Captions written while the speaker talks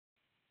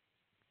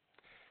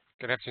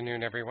Good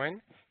afternoon, everyone.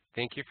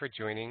 Thank you for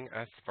joining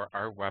us for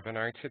our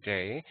webinar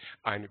today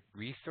on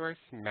resource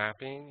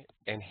mapping,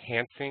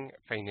 enhancing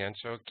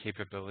financial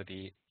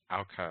capability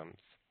outcomes.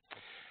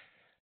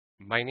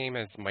 My name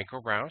is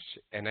Michael Rausch,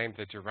 and I'm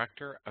the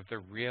director of the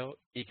Real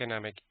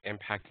Economic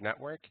Impact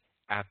Network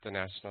at the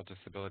National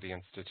Disability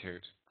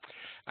Institute.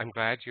 I'm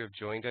glad you have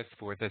joined us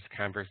for this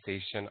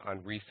conversation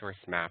on resource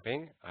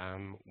mapping,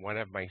 one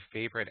of my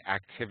favorite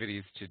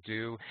activities to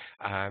do,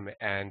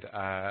 and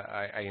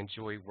I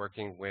enjoy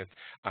working with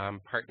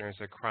partners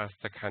across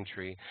the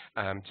country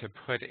to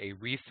put a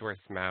resource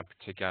map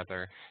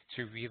together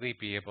to really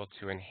be able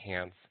to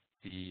enhance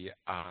the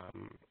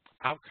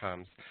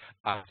outcomes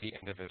of the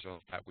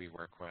individuals that we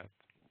work with.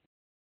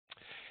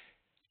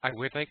 I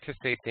would like to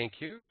say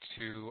thank you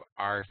to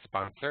our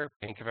sponsor,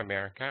 Bank of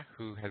America,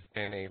 who has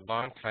been a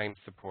longtime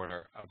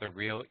supporter of the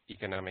Real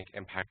Economic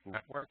Impact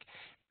Network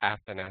at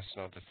the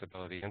National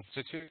Disability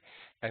Institute,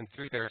 and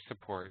through their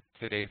support,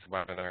 today's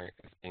webinar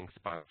is being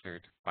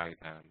sponsored by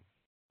them.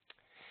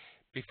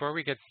 Before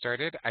we get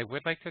started, I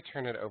would like to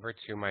turn it over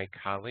to my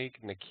colleague,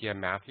 Nakia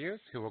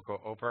Matthews, who will go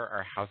over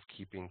our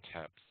housekeeping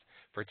tips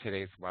for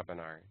today's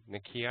webinar.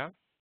 Nakia?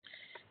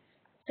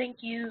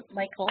 Thank you,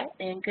 Michael,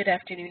 and good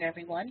afternoon,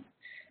 everyone.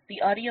 The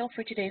audio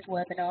for today's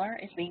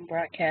webinar is being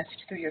broadcast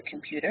through your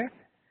computer.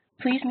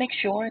 Please make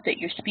sure that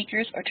your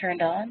speakers are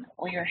turned on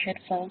or your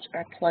headphones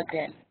are plugged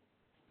in.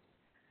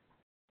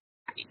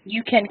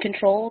 You can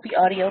control the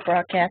audio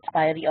broadcast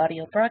via the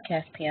audio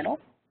broadcast panel.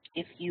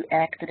 If you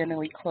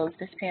accidentally close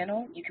this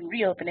panel, you can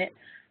reopen it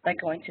by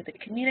going to the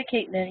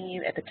Communicate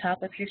menu at the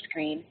top of your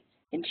screen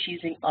and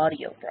choosing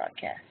Audio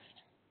Broadcast.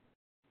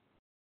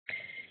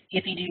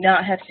 If you do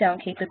not have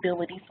sound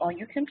capabilities on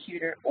your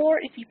computer, or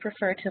if you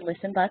prefer to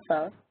listen by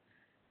phone,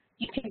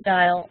 you can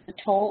dial the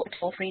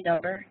toll-free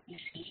number you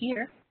see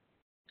here,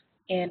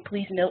 and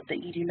please note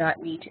that you do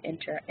not need to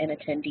enter an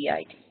attendee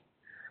ID.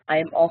 I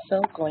am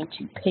also going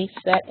to paste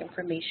that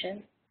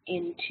information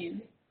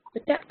into the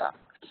chat box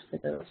for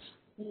those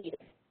who need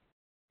it.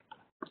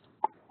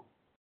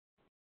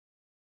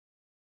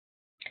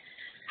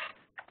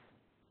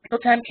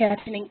 Real-time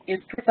captioning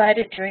is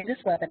provided during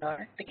this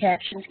webinar. The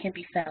captions can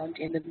be found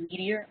in the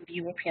Media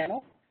Viewer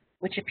panel,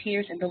 which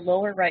appears in the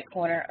lower right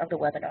corner of the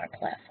webinar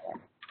platform.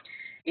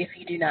 If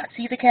you do not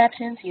see the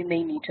captions, you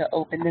may need to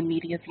open the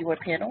Media Viewer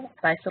panel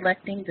by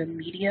selecting the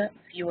Media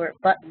Viewer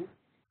button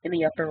in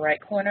the upper right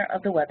corner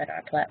of the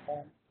webinar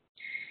platform.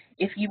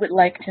 If you would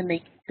like to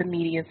make the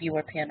Media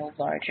Viewer panel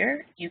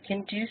larger, you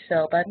can do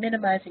so by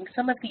minimizing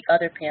some of the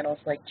other panels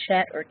like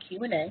chat or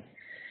Q&A.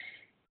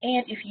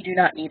 And if you do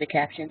not need the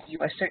captions, you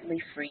are certainly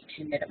free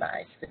to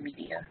minimize the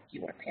Media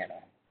Viewer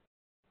panel.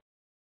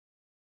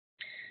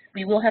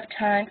 We will have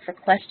time for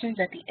questions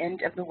at the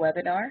end of the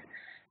webinar.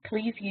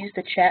 Please use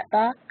the chat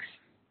box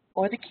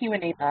or the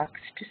Q&A box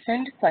to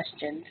send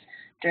questions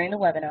during the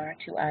webinar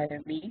to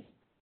either me,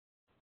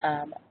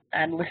 I'm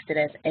listed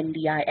as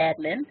NDI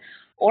admin,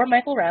 or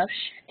Michael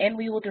Rausch, and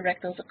we will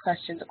direct those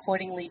questions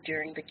accordingly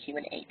during the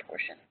Q&A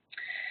portion.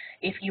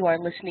 If you are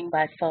listening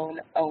by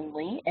phone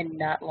only and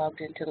not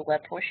logged into the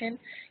web portion,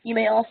 you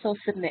may also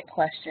submit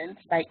questions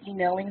by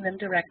emailing them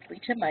directly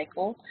to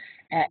Michael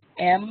at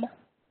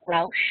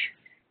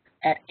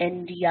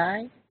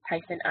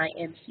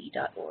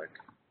mrausch@ndi-inc.org.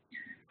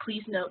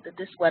 Please note that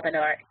this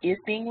webinar is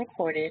being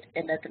recorded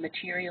and that the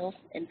materials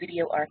and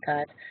video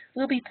archive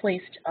will be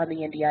placed on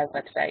the NDI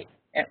website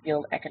at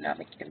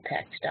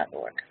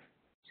realeconomicimpact.org.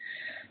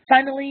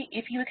 Finally,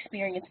 if you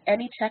experience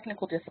any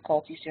technical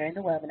difficulties during the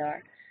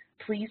webinar,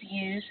 please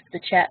use the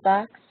chat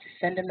box to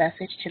send a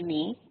message to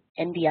me,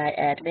 NDI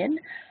admin,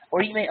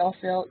 or you may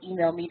also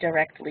email me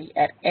directly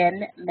at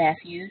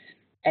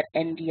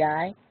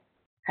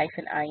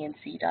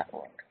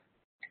nmatthews@ndi-inc.org.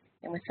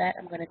 And with that,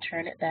 I'm going to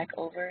turn it back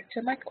over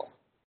to Michael.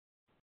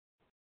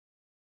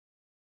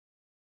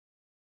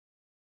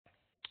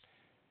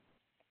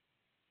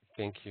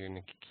 Thank you,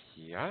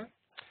 Nakia.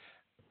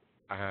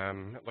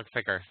 It looks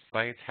like our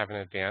slides haven't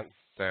advanced,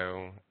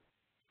 so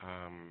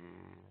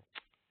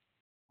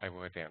I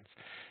will advance.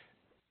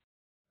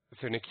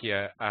 So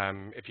Nakia,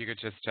 if you could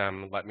just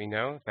let me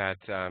know that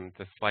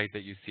the slide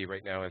that you see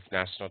right now is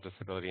National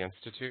Disability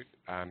Institute,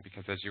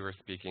 because as you were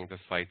speaking, the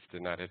slides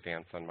did not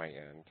advance on my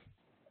end.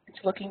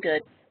 It's looking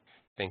good.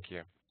 Thank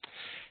you.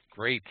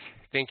 Great.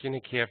 Thank you,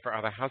 Nakia, for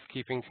all the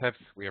housekeeping tips.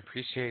 We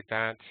appreciate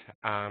that.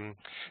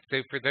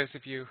 So for those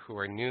of you who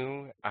are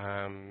new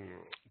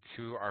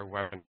to our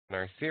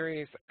webinar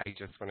series, I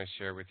just want to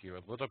share with you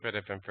a little bit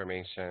of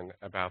information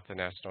about the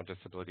National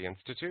Disability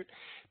Institute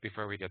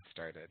before we get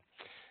started.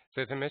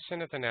 So the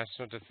mission of the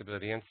National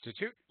Disability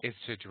Institute is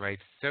to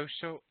drive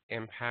social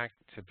impact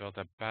to build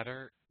a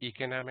better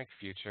economic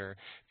future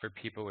for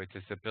people with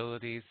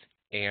disabilities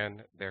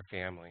and their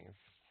families.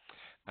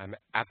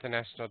 At the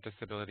National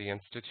Disability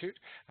Institute,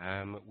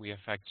 we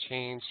affect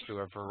change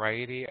through a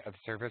variety of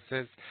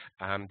services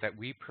that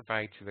we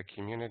provide to the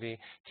community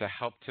to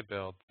help to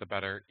build the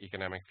better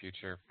economic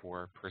future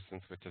for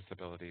persons with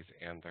disabilities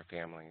and their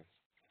families.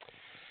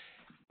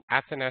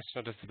 At the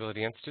National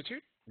Disability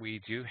Institute,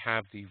 we do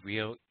have the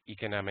Real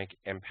Economic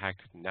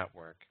Impact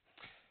Network.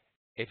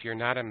 If you're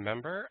not a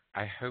member,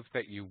 I hope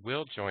that you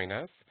will join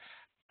us.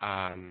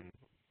 Um,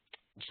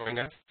 join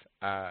us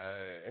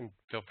and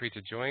feel free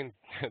to join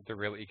the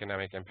Real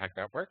Economic Impact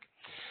Network.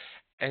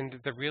 And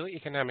the Real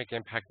Economic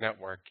Impact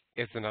Network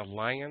is an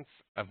alliance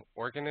of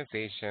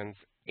organizations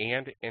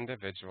and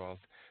individuals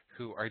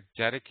who are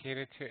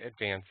dedicated to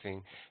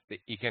advancing the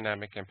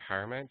economic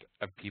empowerment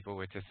of people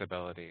with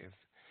disabilities.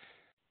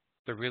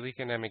 The Real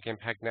Economic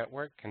Impact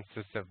Network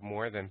consists of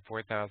more than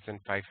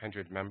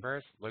 4,500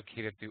 members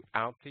located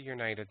throughout the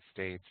United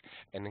States,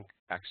 and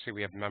actually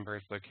we have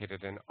members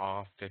located in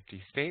all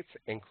 50 states,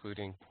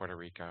 including Puerto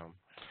Rico.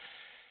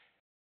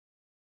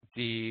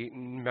 The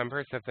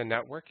members of the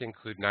network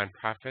include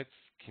nonprofits,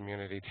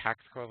 community tax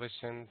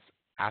coalitions,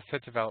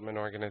 asset development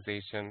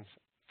organizations,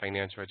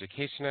 financial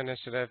education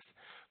initiatives,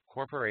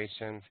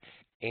 corporations,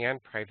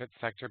 and private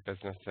sector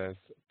businesses,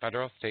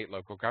 federal, state,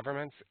 local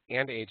governments,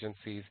 and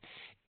agencies,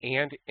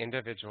 and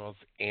individuals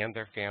and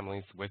their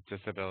families with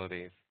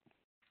disabilities.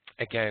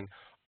 Again,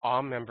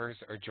 all members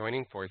are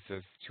joining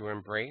forces to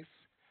embrace,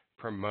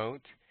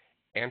 promote,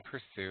 and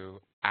pursue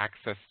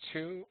access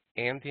to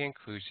and the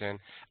inclusion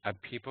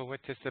of people with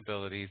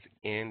disabilities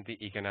in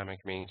the economic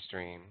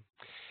mainstream.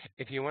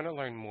 If you want to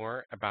learn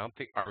more about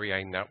the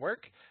REI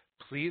network,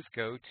 please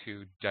go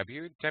to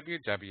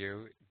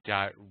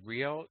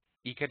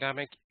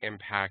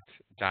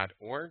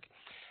www.realeconomicimpact.org,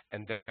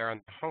 and there on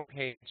the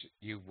homepage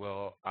you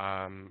will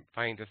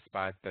find a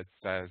spot that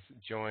says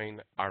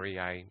Join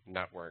REI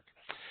Network.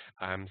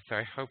 So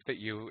I hope that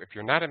you, if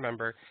you're not a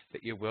member,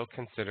 that you will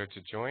consider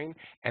to join,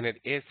 and it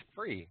is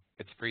free.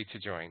 It's free to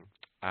join.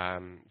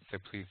 So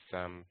please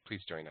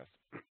join us.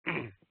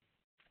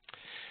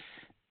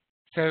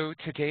 So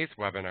today's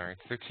webinar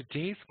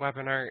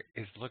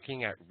is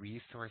looking at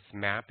resource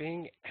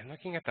mapping and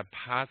looking at the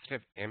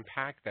positive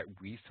impact that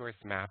resource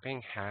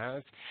mapping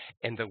has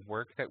in the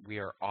work that we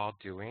are all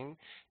doing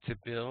to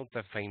build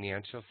the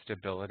financial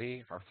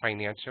stability or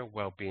financial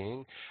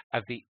well-being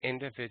of the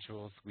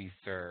individuals we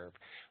serve,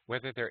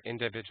 whether they're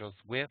individuals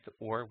with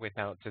or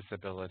without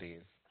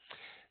disabilities.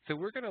 So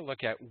we're going to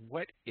look at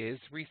what is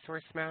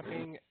resource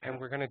mapping, and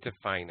we're going to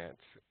define it.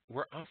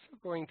 We're also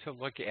going to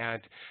look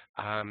at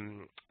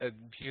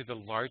view the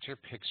larger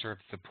picture of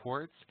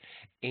supports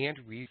and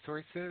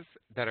resources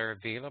that are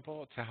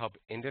available to help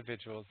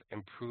individuals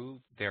improve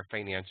their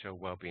financial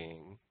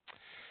well-being.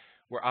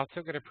 We're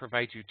also going to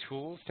provide you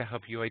tools to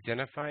help you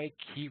identify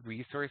key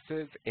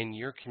resources in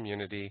your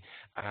community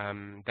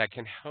that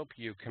can help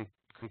you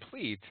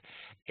complete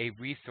a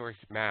resource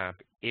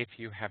map if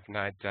you have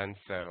not done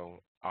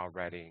so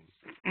already.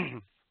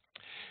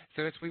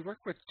 So as we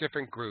work with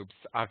different groups,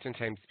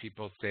 oftentimes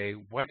people say,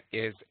 what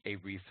is a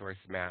resource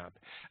map?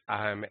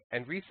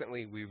 And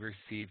recently we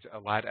received a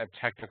lot of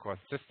technical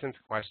assistance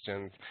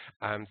questions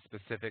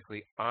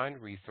specifically on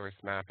resource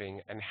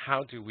mapping and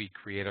how do we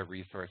create a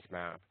resource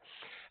map.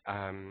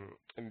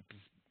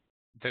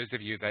 Those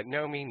of you that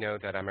know me know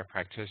that I'm a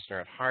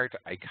practitioner at heart.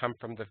 I come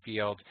from the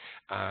field,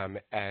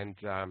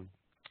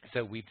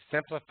 so we've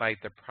simplified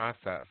the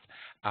process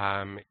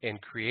in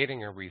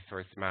creating a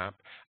resource map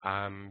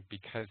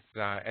because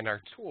and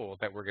our tool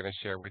that we're going to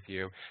share with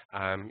you,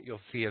 you'll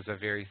see is a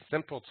very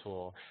simple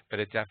tool, but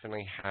it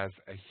definitely has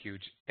a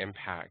huge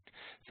impact.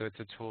 So it's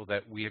a tool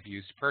that we have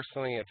used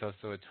personally. It's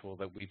also a tool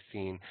that we've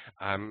seen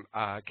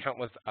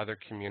countless other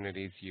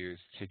communities use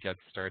to get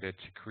started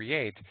to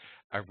create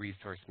a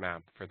resource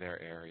map for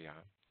their area.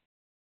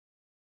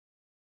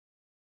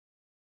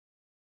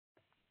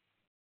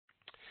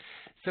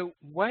 So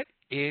what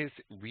is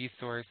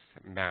resource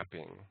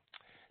mapping?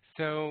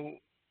 So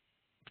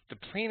the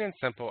plain and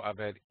simple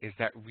of it is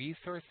that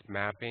resource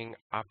mapping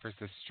offers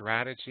a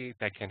strategy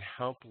that can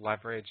help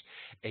leverage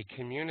a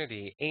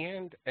community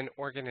and an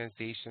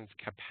organization's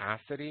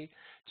capacity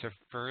to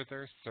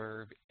further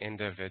serve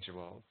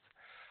individuals.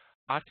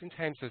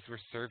 Oftentimes, as we're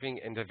serving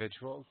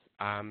individuals,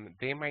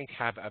 they might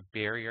have a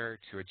barrier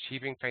to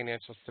achieving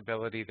financial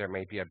stability. There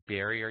may be a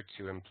barrier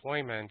to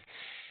employment.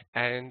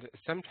 And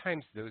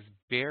sometimes those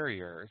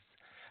barriers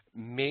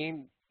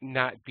may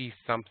not be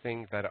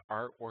something that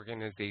our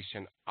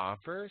organization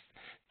offers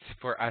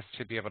for us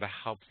to be able to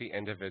help the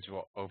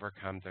individual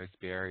overcome those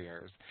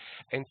barriers.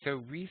 And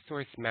so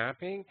resource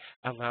mapping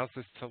allows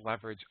us to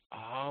leverage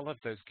all of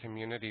those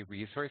community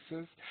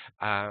resources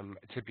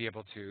to be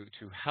able to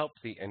help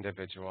the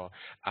individual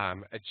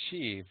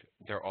achieve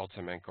their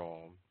ultimate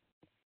goal.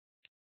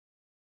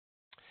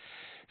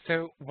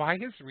 So why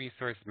is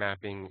resource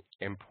mapping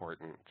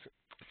important?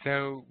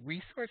 So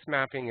resource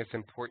mapping is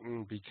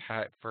important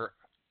because for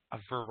a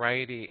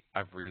variety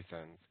of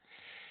reasons.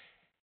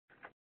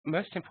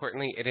 Most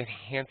importantly, it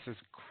enhances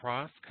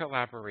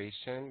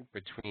cross-collaboration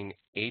between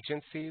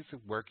agencies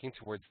working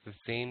towards the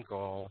same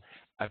goal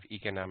of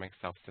economic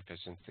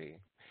self-sufficiency.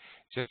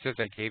 Just as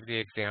I gave the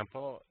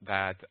example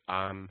that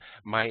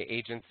my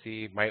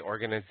agency, my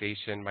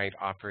organization might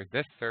offer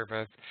this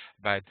service,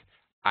 but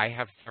I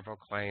have several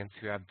clients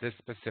who have this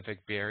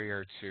specific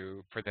barrier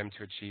for them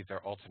to achieve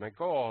their ultimate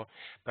goal,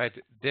 but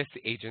this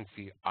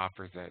agency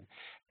offers it.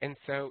 And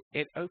so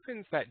it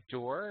opens that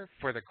door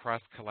for the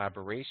cross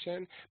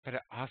collaboration, but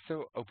it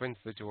also opens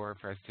the door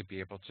for us to be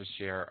able to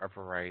share a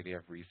variety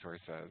of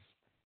resources.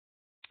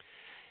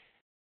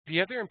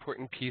 The other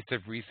important piece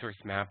of resource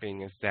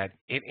mapping is that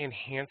it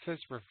enhances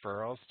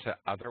referrals to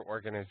other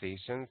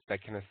organizations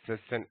that can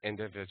assist an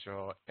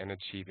individual in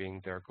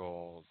achieving their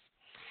goals.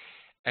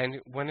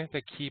 And one of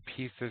the key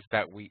pieces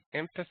that we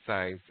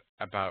emphasize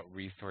about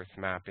resource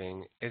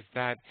mapping is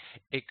that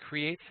it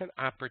creates an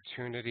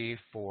opportunity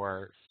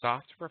for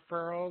soft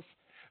referrals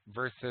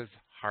versus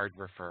hard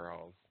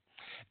referrals.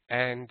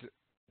 And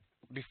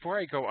before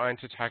I go on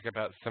to talk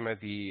about some of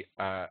the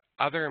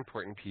other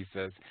important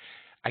pieces,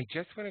 I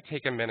just want to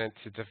take a minute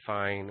to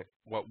define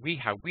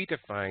how we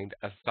defined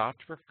a soft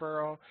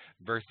referral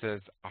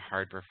versus a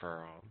hard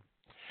referral.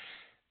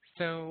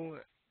 So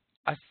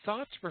a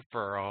soft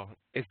referral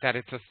is that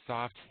it's a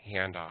soft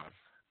handoff.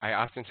 I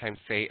oftentimes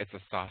say it's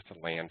a soft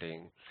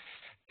landing.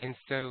 And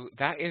so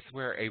that is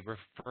where a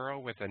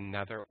referral with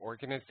another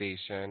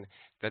organization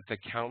that the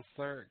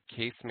counselor,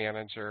 case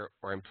manager,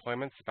 or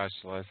employment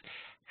specialist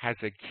has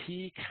a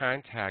key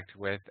contact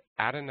with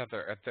at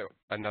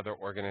another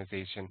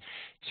organization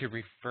to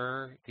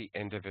refer the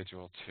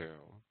individual to.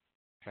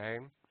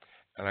 Okay?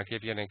 And I'll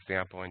give you an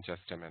example in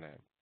just a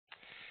minute.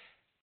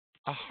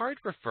 A hard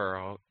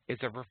referral is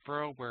a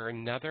referral where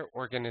another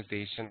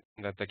organization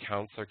that the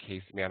counselor,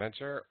 case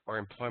manager, or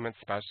employment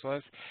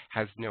specialist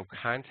has no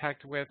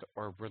contact with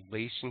or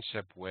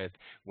relationship with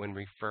when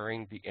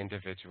referring the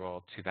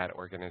individual to that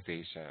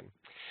organization.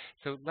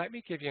 So let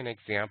me give you an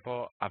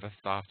example of a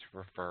soft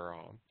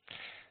referral.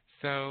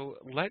 So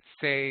let's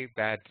say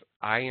that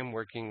I am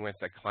working with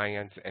a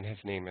client and his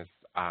name is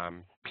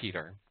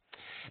Peter.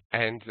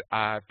 And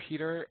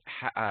Peter,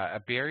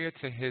 a barrier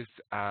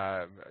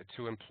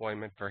to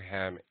employment for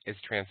him is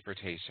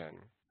transportation.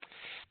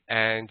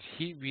 And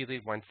he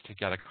really wants to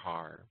get a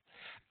car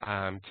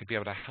to be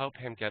able to help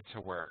him get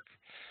to work.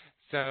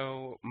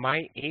 So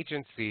my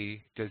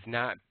agency does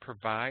not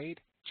provide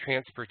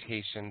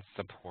transportation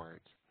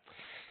support.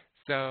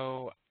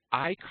 So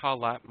I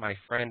call up my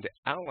friend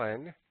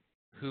Ellen,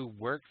 who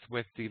works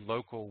with the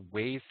local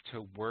Ways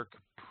to Work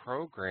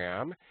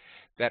program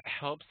that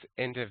helps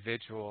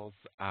individuals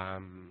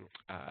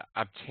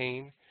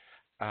obtain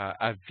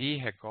a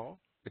vehicle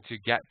to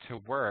get to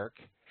work.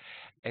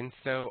 And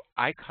so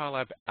I call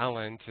up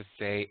Ellen to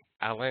say,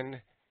 Ellen,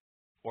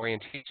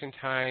 orientation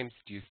times,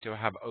 do you still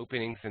have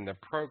openings in the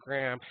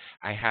program?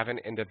 I have an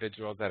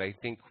individual that I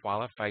think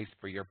qualifies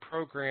for your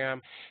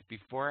program.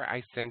 Before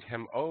I send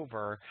him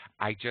over,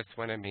 I just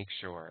want to make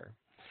sure.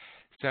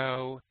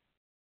 So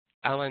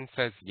Ellen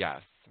says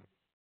yes.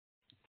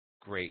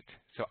 Great.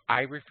 So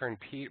I refer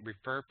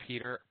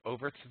Peter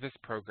over to this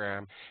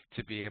program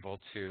to be able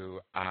to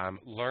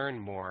learn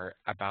more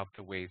about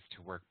the Ways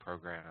to Work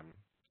program.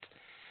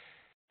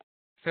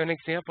 So an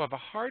example of a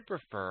hard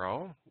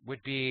referral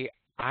would be,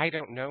 I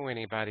don't know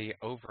anybody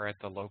over at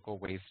the local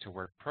Ways to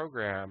Work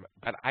program,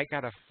 but I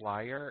got a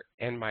flyer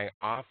in my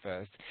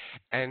office,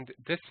 and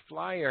this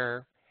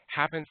flyer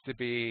happens to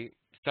be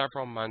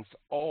several months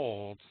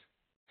old,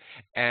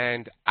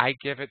 and I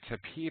give it to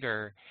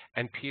Peter,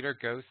 and Peter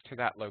goes to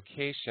that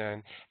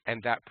location,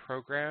 and that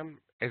program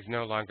is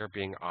no longer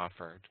being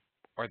offered,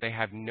 or they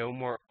have no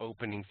more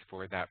openings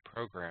for that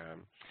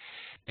program.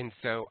 And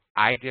so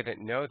I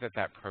didn't know that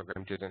that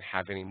program didn't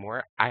have any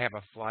more. I have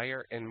a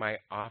flyer in my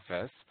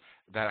office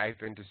that I've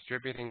been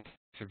distributing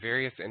to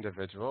various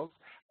individuals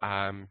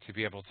to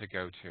be able to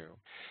go to.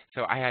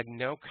 So I had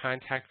no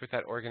contact with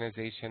that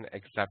organization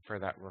except for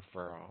that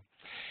referral.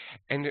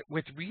 And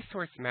with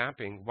resource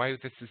mapping, why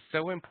this is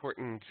so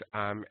important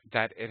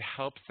that it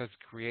helps us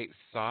create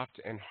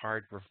soft and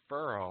hard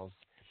referrals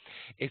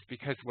is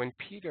because when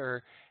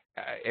Peter,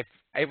 if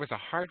it was a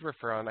hard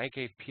referral and I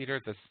gave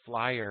Peter this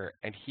flyer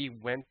and he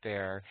went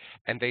there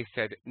and they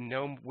said,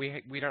 no,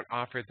 we don't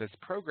offer this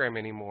program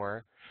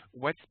anymore,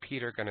 what's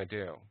Peter going to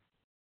do?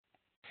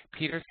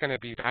 Peter's going to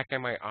be back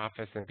in my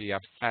office and be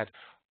upset.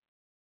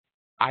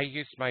 I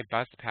used my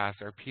bus pass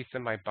or a piece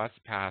of my bus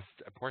pass,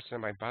 a portion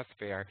of my bus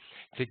fare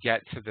to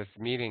get to this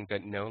meeting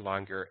that no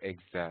longer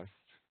exists.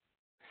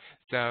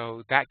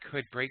 So that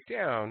could break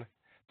down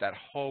that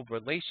whole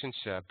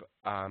relationship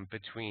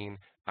between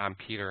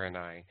Peter and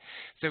I.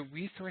 So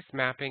resource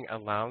mapping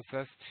allows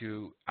us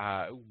to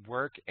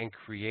work in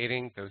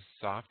creating those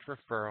soft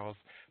referrals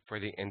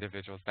for the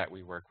individuals that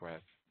we work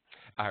with,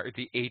 or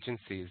the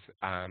agencies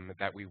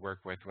that we work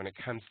with when it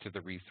comes to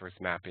the resource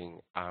mapping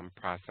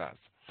process.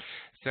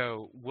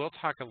 So we'll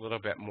talk a little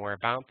bit more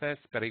about this,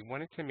 but I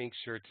wanted to make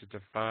sure to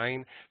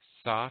define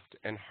soft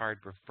and hard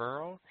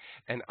referral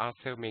and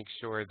also make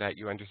sure that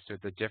you understood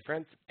the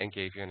difference and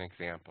gave you an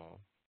example.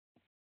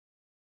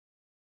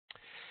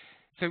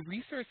 So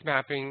resource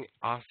mapping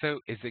also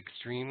is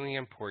extremely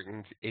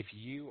important if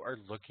you are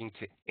looking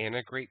to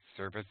integrate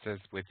services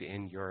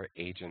within your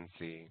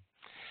agency.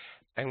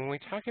 And when we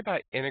talk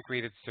about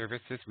integrated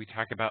services, we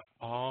talk about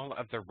all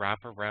of the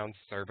wraparound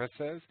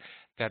services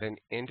that an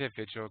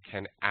individual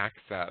can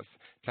access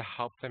to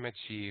help them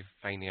achieve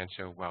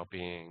financial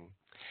well-being.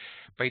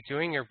 By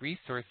doing a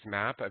resource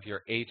map of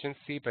your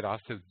agency, but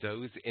also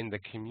those in the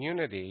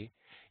community,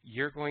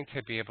 you're going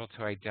to be able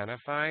to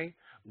identify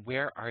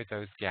where are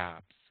those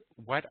gaps.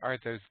 What are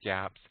those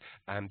gaps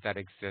that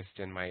exist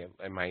in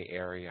my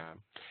area?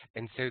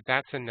 And so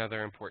that's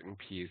another important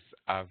piece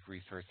of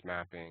resource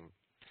mapping.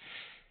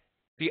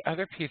 The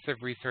other piece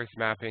of resource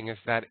mapping is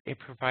that it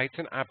provides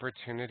an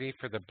opportunity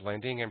for the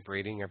blending and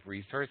braiding of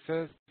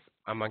resources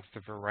amongst a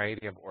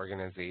variety of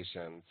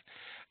organizations.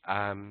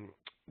 Um,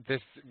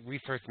 this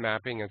resource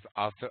mapping is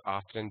also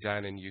often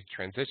done in youth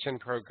transition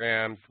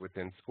programs,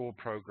 within school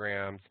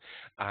programs,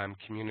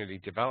 community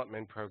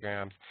development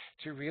programs,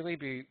 to really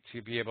be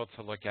able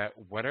to look at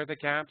what are the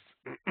gaps,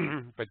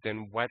 but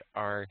then what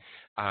are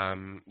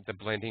the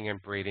blending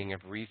and braiding of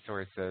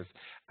resources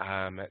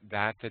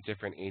that the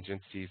different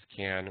agencies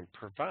can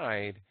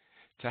provide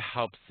to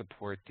help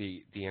support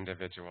the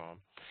individual.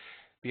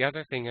 The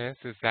other thing is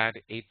that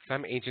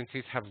some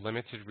agencies have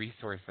limited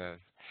resources.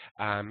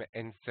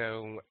 And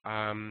so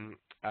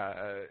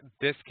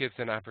this gives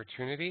an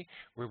opportunity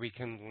where we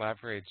can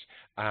leverage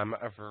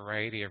a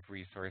variety of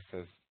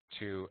resources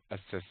to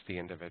assist the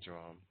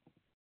individual.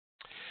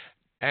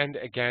 And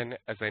again,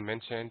 as I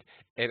mentioned,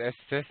 it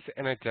assists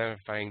in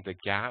identifying the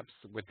gaps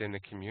within the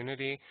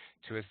community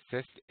to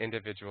assist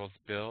individuals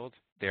build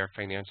their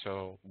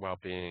financial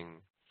well-being.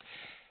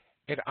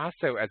 It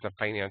also, as a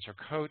financial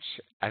coach,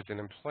 as an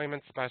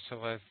employment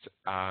specialist,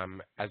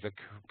 as a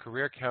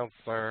career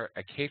counselor,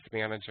 a case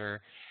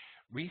manager,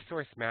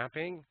 resource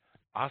mapping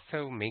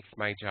also makes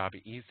my job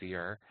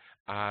easier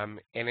and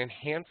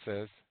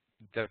enhances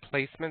the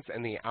placements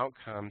and the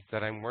outcomes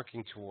that I'm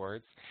working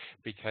towards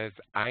because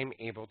I'm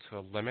able to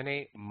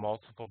eliminate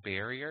multiple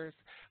barriers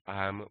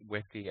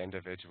with the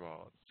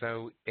individual.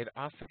 So it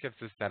also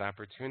gives us that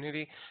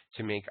opportunity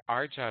to make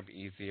our job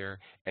easier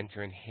and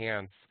to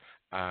enhance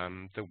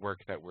the work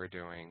that we're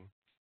doing.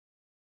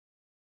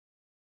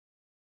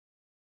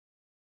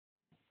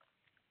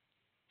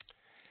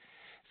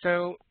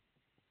 So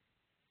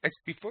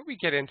before we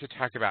get into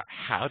talk about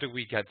how do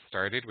we get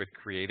started with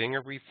creating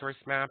a resource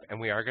map, and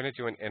we are going to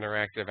do an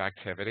interactive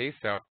activity,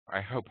 so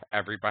I hope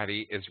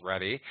everybody is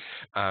ready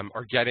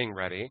or getting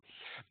ready.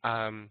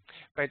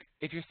 But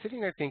if you're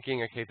sitting there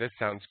thinking, okay, this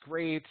sounds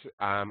great,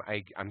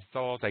 I'm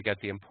sold, I get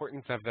the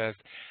importance of this,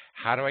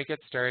 how do I get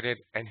started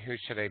and who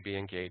should I be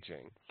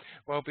engaging?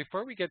 Well,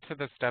 before we get to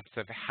the steps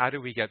of how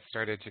do we get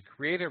started to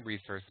create a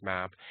resource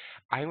map,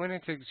 I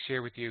wanted to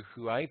share with you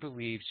who I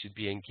believe should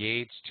be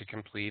engaged to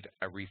complete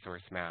a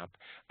resource map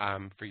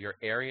for your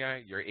area,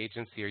 your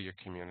agency, or your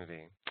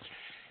community.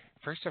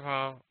 First of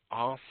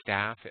all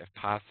staff, if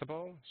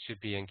possible,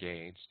 should be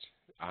engaged.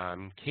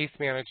 Case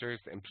managers,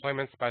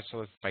 employment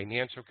specialists,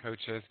 financial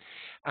coaches,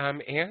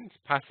 and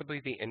possibly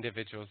the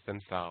individuals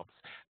themselves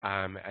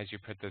as you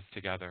put this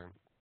together.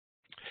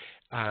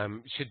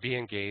 Should be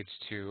engaged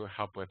to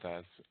help with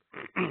us.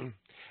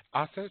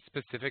 Also,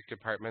 specific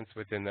departments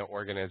within the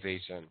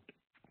organization.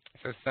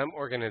 So some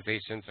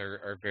organizations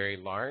are very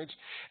large,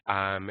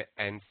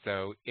 and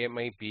so it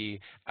might be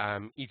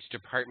each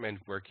department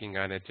working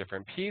on a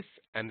different piece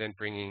and then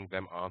bringing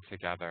them all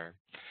together.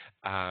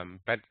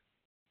 But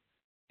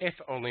if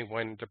only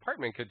one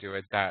department could do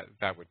it,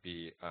 that would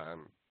be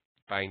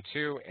fine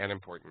too and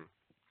important.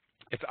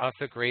 It's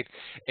also great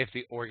if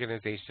the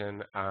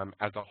organization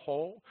as a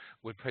whole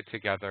would put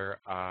together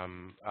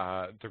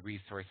the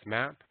resource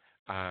map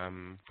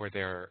for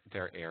their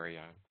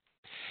area.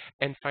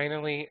 And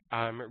finally,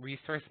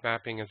 resource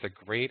mapping is a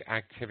great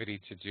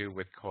activity to do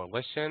with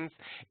coalitions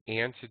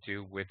and to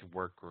do with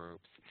work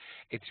groups.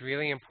 It's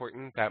really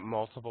important that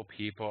multiple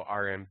people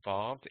are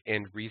involved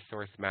in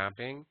resource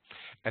mapping.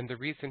 And the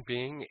reason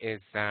being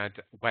is that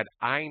what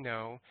I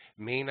know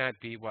may not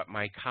be what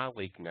my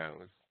colleague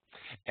knows.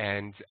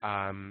 And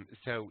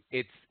so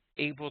it's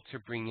able to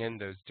bring in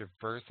those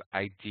diverse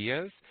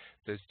ideas,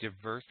 those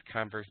diverse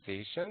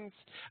conversations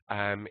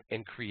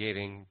in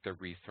creating the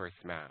resource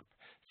map.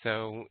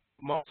 So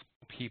multiple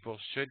people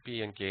should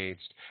be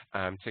engaged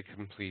to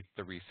complete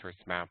the resource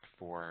map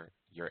for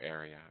your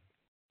area.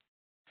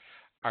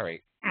 All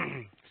right,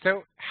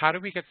 so how do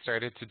we get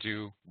started to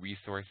do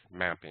resource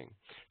mapping?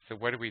 So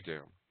what do we do?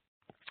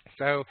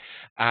 So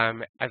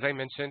as I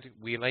mentioned,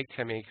 we like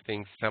to make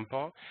things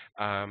simple.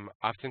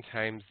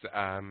 Oftentimes,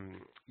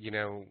 you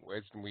know,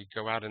 as we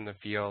go out in the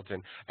field,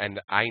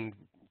 and I can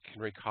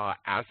recall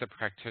as a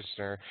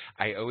practitioner,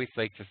 I always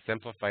like to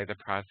simplify the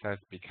process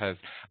because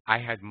I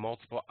had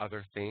multiple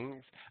other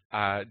things,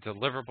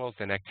 deliverables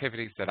and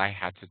activities that I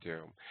had to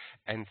do.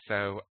 And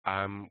so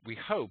we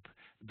hope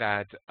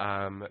that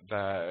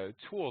the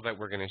tool that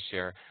we're going to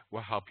share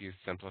will help you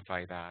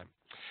simplify that.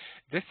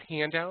 This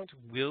handout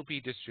will be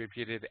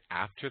distributed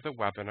after the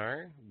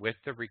webinar with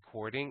the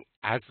recording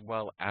as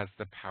well as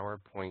the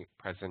PowerPoint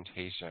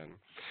presentation.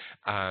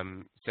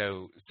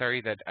 So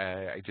sorry that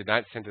I did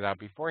not send it out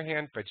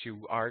beforehand, but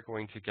you are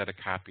going to get a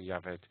copy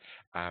of it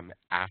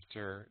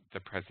after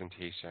the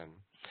presentation.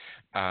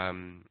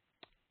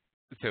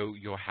 So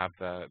you'll have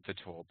the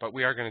tool, but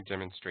we are going to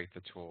demonstrate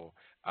the tool,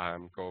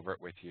 go over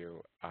it with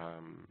you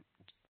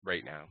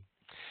right now.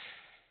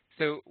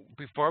 So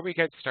before we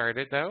get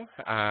started, though,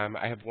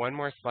 I have one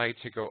more slide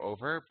to go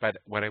over, but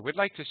what I would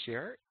like to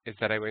share is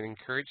that I would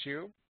encourage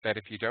you that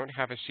if you don't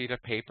have a sheet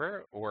of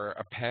paper or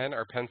a pen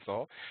or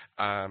pencil,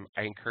 I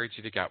encourage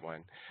you to get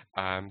one.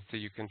 So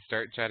you can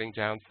start jotting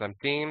down some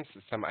themes,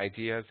 some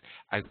ideas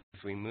as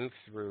we move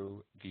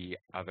through the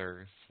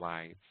other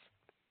slides.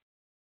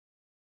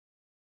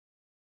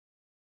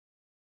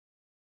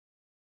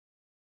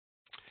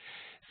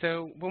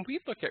 So when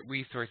we look at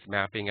resource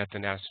mapping at the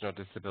National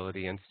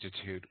Disability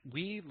Institute,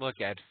 we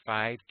look at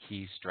 5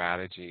 key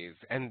strategies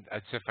and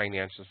to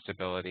financial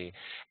stability.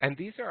 And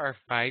these are our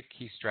 5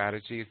 key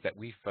strategies that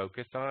we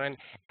focus on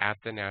at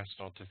the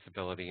National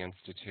Disability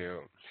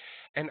Institute.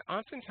 And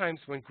oftentimes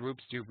when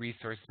groups do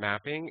resource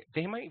mapping,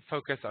 they might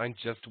focus on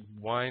just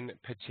one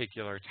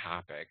particular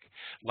topic,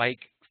 like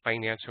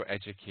financial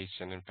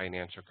education and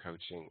financial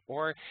coaching,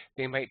 or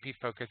they might be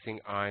focusing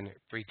on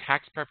free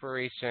tax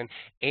preparation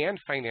and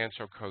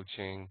financial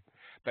coaching,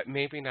 but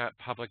maybe not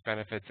public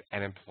benefits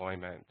and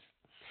employment.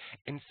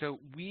 And so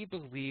we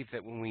believe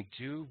that when we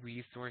do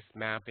resource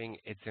mapping,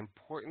 it's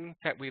important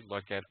that we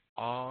look at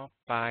all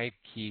 5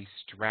 key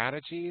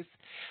strategies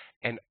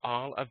and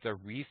all of the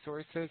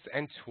resources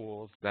and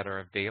tools that are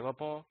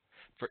available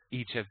for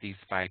each of these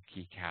 5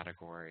 key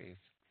categories.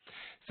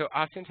 So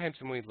oftentimes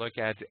when we look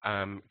at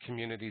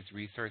communities'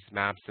 resource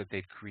maps that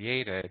they've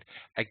created,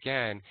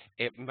 again,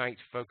 it might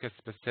focus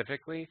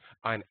specifically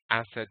on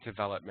asset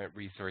development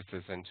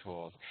resources and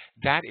tools.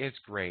 That is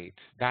great.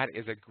 That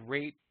is a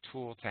great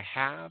tool to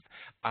have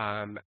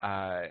and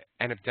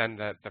have done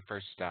the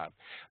first step.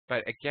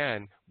 But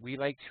again, we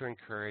like to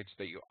encourage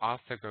that you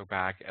also go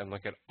back and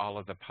look at all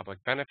of the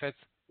public benefits,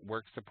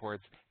 work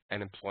supports,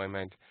 and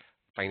employment,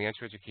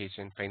 financial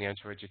education,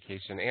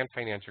 and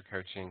financial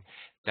coaching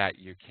that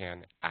you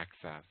can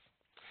access.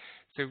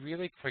 So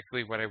really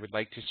quickly, what I would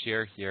like to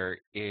share here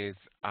is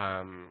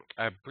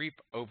a brief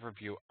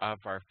overview of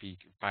our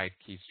 5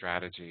 key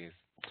strategies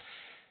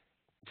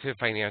to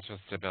financial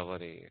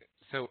stability.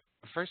 So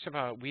first of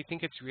all, we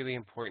think it's really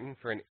important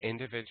for an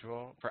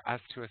individual, for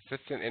us to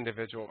assist an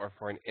individual or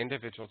for an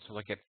individual to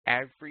look at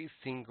every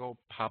single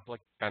public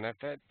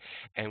benefit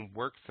and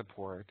work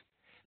support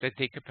that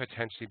they could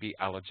potentially be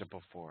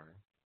eligible for.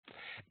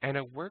 And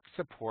a work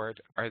support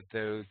are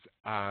those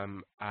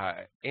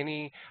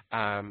any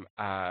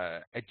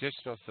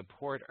additional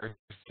support or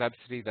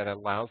subsidy that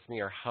allows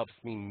me or helps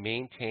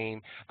me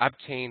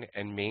obtain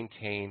and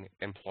maintain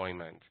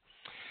employment.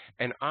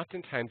 And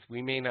oftentimes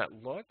we may not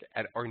look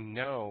at or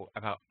know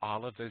about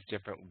all of those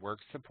different work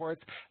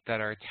supports that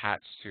are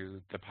attached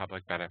to the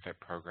public benefit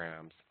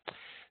programs.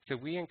 So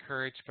we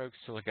encourage folks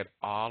to look at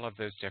all of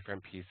those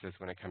different pieces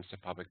when it comes to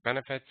public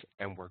benefits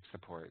and work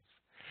supports.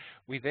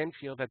 We then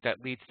feel that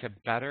that leads to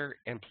better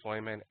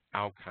employment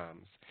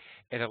outcomes.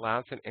 It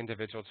allows an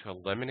individual to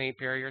eliminate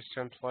barriers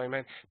to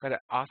employment, but it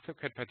also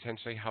could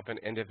potentially help an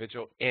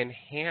individual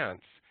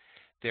enhance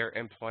their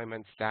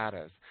employment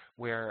status,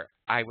 where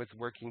I was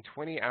working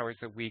 20 hours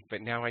a week,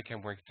 but now I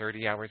can work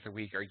 30 hours a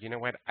week, or you know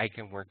what, I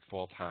can work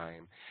full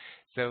time.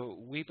 So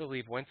we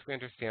believe once we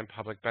understand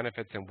public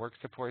benefits and work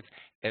supports,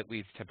 it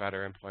leads to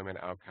better employment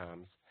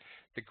outcomes.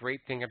 The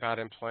great thing about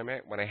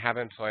employment, when I have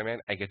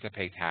employment, I get to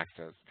pay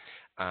taxes.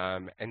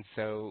 And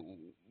so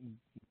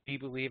we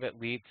believe it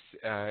leads,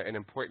 an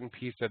important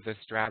piece of this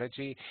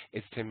strategy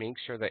is to make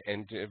sure that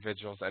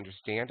individuals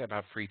understand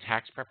about free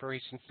tax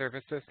preparation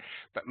services,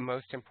 but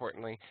most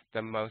importantly,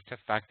 the most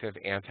effective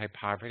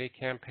anti-poverty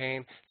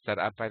campaign set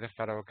up by the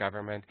federal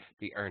government,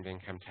 the Earned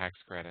Income Tax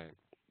Credit.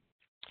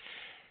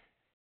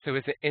 So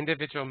as an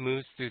individual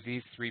moves through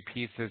these 3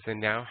 pieces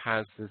and now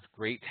has this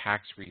great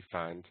tax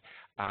refund,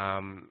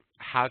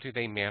 how do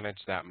they manage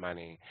that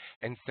money?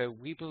 And so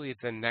we believe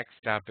the next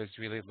step is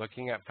really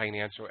looking at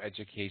financial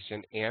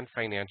education and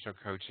financial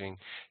coaching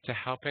to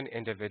help an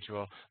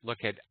individual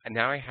look at,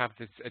 now I have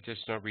this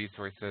additional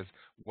resources,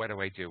 what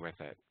do I do with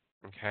it?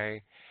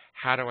 Okay?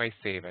 How do I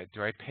save it?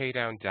 Do I pay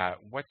down debt?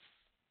 What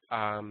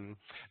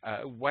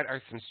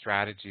are some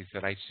strategies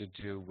that I should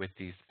do with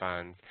these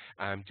funds?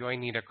 Do I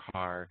need a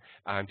car?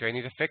 Do I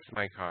need to fix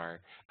my car?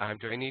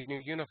 Do I need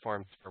new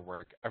uniforms for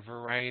work? A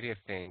variety of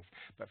things.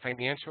 But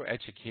financial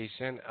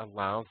education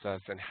allows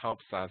us and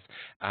helps us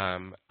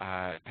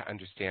to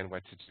understand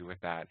what to do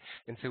with that.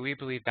 And so we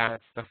believe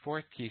that's the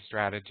 4th key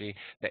strategy,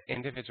 that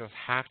individuals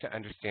have to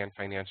understand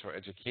financial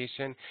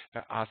education,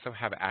 but also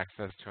have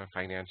access to a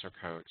financial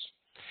coach.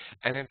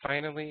 And then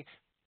finally,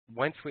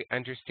 once we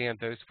understand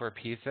those 4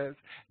 pieces,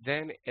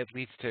 then it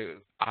leads to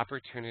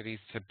opportunities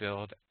to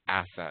build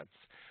assets.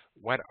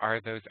 What are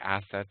those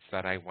assets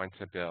that I want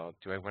to build?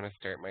 Do I want to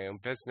start my own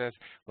business?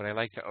 Would I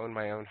like to own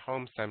my own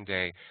home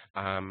someday?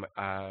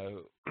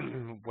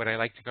 Would I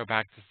like to go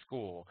back to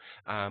school?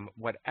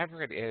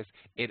 Whatever it is,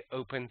 it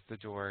opens the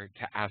door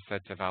to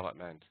asset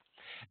development.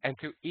 And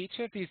through each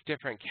of these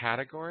different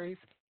categories,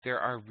 there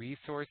are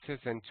resources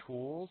and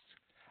tools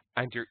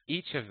under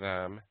each of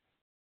them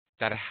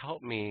that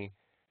help me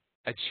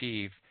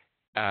achieve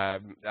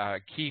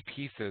key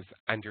pieces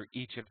under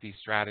each of these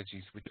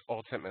strategies, which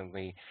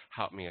ultimately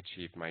help me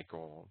achieve my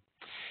goal.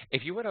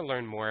 If you want to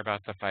learn more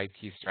about the 5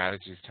 key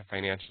strategies to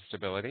financial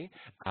stability,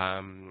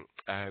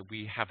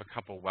 we have a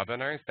couple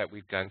webinars that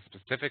we've done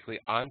specifically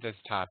on this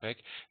topic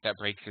that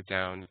breaks it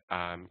down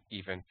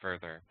even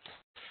further.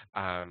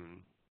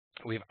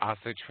 We've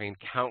also trained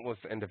countless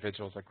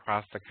individuals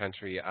across the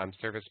country,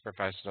 service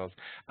professionals,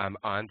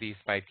 on these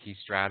 5 key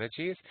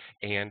strategies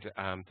and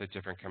the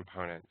different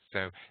components.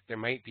 So there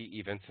might be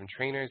even some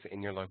trainers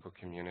in your local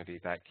community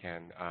that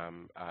can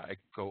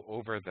go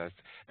over this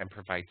and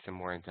provide some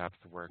more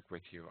in-depth work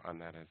with you on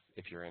that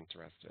if you're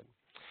interested.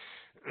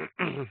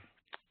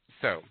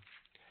 So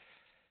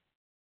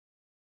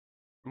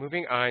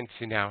moving on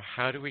to now,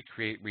 how do we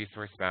create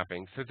resource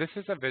mapping? So this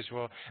is a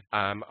visual.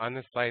 On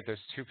the slide, there's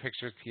 2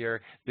 pictures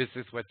here. This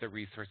is what the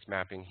resource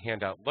mapping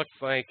handout looks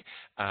like.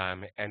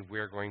 And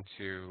we're going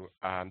to,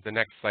 the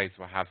next slides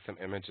will have some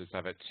images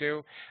of it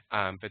too.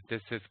 But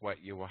this is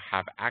what you will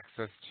have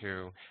access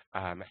to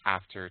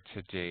after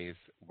today's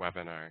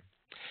webinar.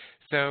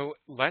 So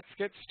let's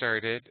get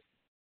started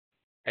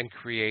and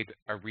create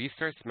a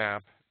resource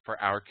map for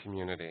our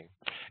community.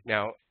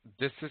 Now,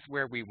 this is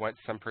where we want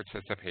some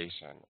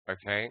participation,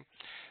 okay?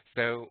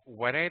 So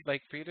what I'd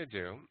like for you to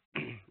do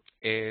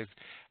is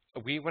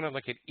we want to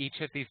look at each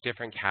of these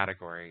different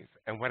categories.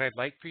 And what I'd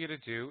like for you to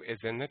do is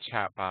in the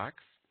chat box,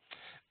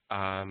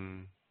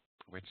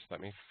 which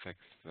let me fix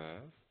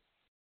this.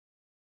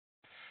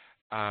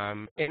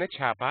 In the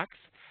chat box,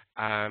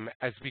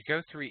 as we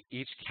go through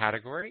each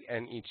category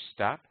and each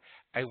step,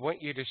 I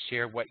want you to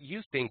share what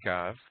you think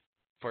of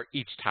for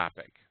each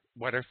topic.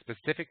 What are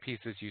specific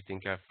pieces you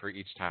think of for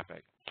each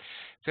topic?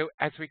 So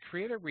as we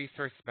create a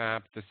resource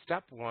map, the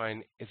step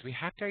 1 is we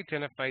have to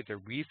identify the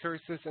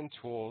resources and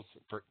tools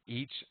for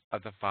each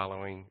of the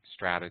following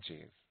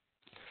strategies.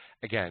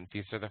 Again,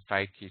 these are the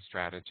 5 key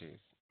strategies.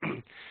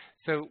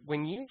 So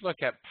when you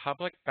look at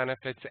public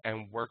benefits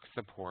and work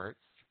supports,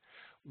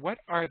 what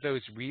are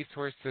those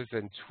resources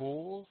and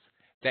tools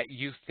that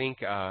you think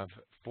of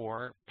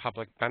for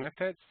public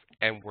benefits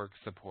and work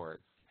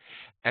supports?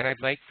 And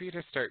I'd like for you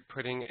to start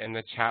putting in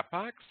the chat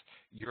box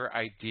your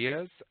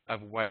ideas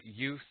of what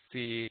you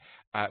see,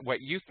 what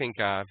you think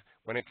of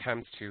when it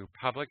comes to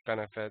public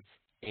benefits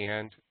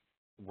and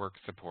work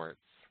supports.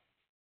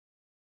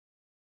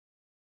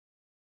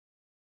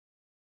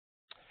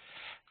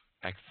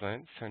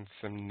 Excellent. And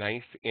some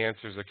nice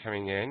answers are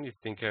coming in. You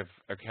think of,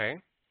 okay,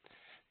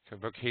 so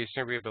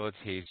vocational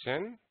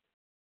rehabilitation,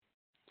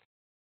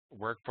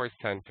 workforce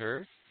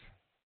centers.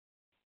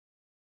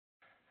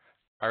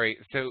 All right,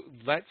 so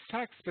let's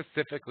talk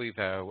specifically,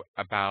 though,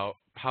 about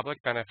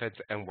public benefits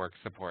and work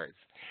supports.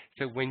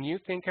 So when you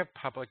think of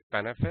public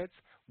benefits,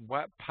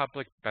 what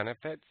public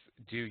benefits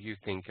do you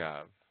think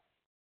of?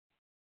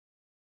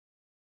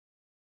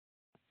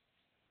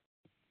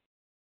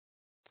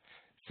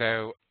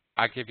 So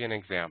I'll give you an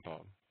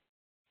example.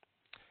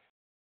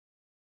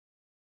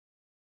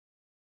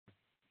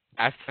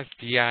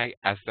 SSDI,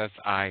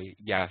 SSI,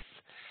 yes,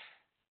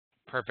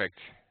 perfect.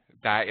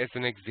 That is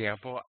an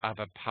example of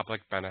a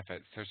public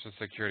benefit, Social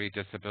Security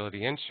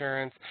Disability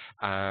Insurance,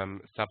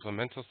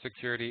 supplemental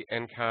security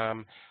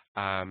income,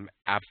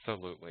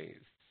 absolutely.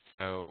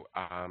 So,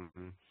 oh,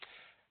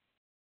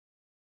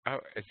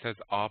 it says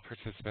all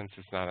participants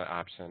is not an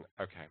option.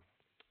 Okay.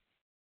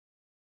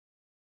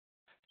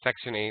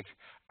 Section 8.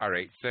 All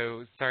right,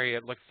 so sorry,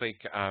 it looks like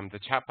the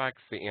chat box,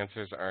 the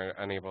answers are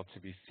unable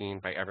to be seen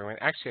by everyone.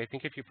 Actually, I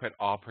think if you put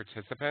all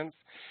participants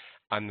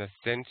on the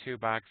send to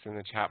box in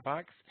the chat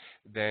box,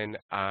 then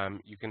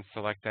you can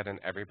select that and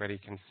everybody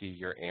can see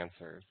your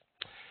answers.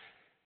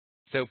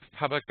 So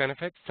public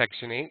benefits,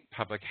 Section 8,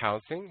 public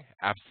housing,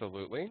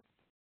 absolutely.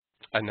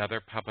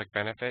 Another public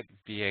benefit,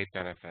 VA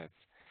benefits.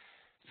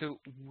 So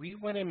we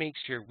want to make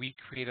sure we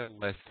create a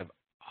list of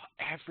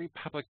every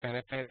public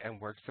benefit and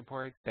work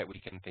support that we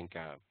can think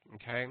of,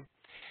 okay?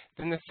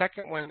 Then the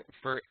second one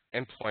for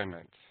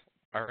employment,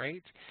 all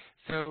right?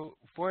 So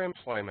for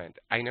employment,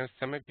 I know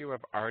some of you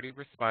have already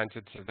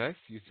responded to this.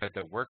 You said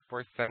the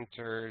workforce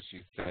centers,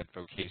 you said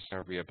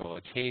vocational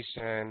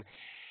rehabilitation.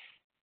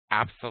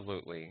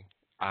 Absolutely.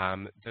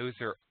 Those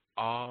are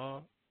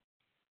all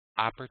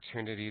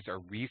opportunities or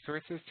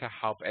resources to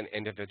help an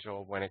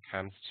individual when it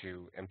comes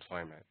to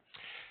employment.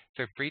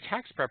 So free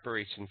tax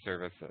preparation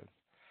services.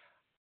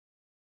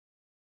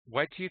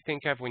 What do you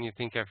think of when you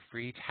think of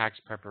free tax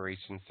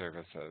preparation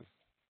services?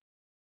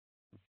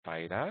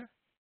 VITA,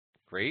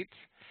 great.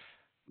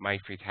 My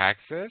Free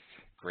Taxes,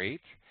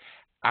 great.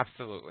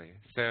 Absolutely.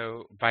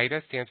 So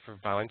VITA stands for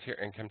Volunteer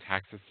Income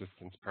Tax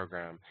Assistance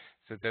Program.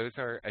 So those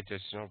are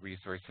additional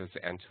resources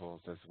and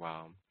tools as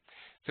well.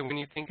 So when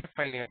you think of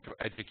financial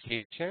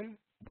education,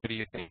 what do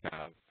you think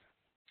of?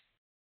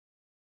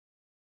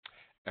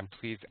 And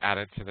please add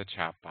it to the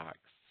chat box.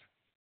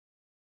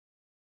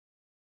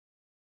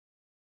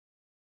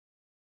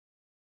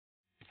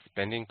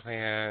 Spending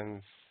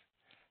plans,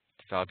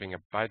 developing a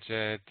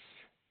budget,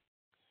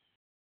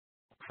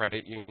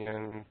 credit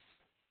unions.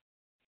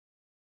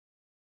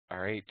 All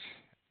right,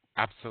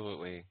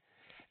 absolutely.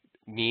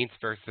 Needs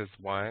versus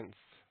wants,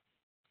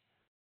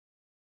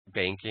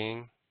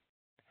 banking.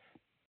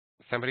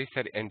 Somebody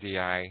said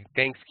NDI.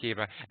 Thanks,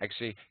 Kiva.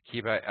 Actually,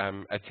 Kiva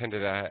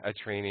attended a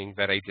training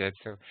that I did,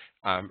 so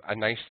a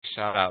nice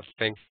shout out.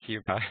 Thanks,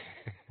 Kiva.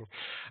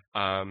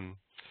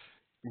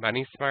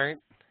 Money Smart,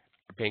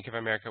 Bank of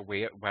America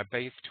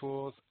web-based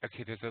tools.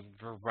 Okay, there's a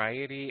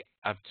variety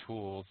of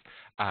tools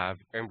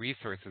and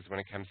resources when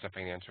it comes to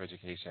financial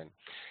education.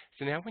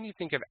 So now when you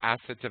think of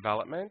asset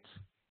development,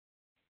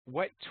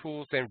 what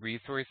tools and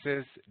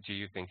resources do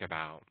you think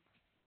about?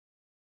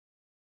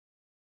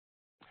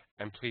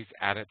 And please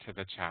add it to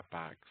the chat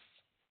box.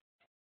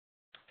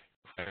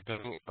 Credit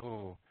building,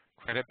 oh,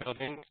 credit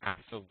building,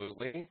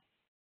 absolutely.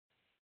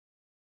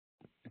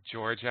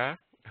 Georgia,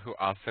 who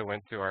also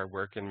went through our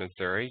work in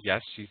Missouri,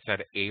 yes, she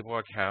said able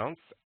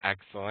accounts,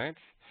 excellent.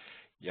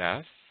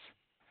 Yes,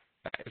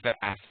 that is an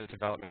asset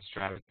development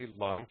strategy,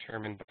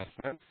 long-term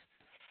investments,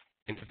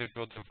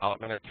 individual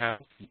development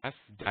accounts, yes,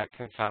 debt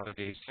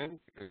consolidation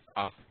is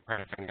also part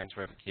of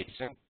financial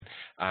education,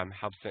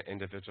 helps the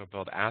individual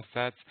build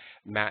assets,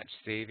 match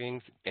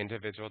savings,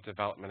 individual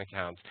development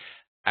accounts.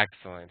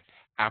 Excellent.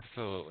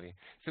 Absolutely.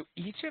 So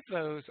each of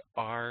those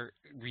are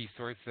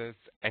resources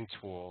and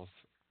tools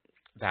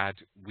that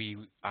we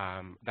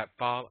that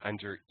fall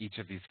under each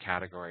of these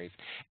categories,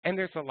 and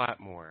there's a lot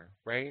more,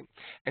 right?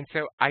 And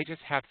so I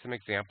just have some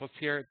examples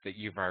here that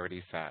you've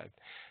already said.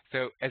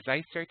 So as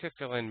I start to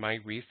fill in my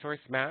resource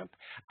map,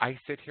 I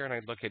sit here and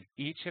I look at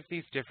each of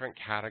these different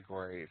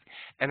categories.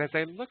 And as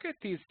I look at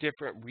these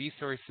different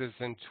resources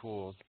and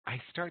tools,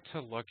 I start to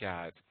look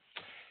at,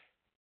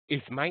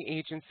 is my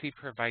agency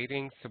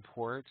providing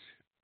support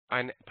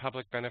on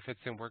public benefits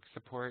and work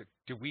support?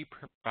 Do we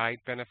provide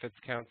benefits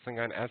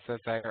counseling on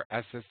SSI or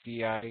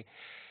SSDI?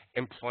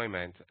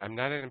 Employment. I'm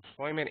not an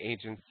employment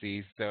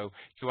agency, so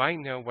do I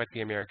know what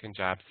the American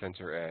Job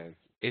Center is?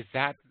 Is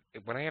that,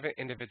 when I have an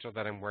individual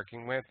that I'm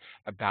working with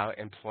about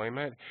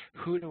employment,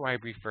 who do I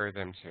refer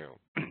them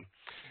to?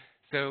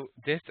 So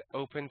this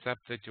opens up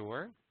the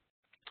door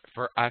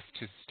for us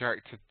to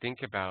start to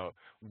think about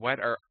what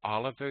are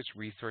all of those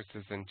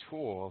resources and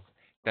tools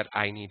that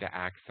I need to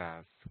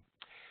access.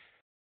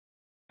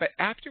 But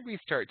after we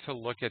start to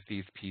look at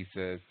these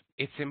pieces,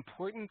 it's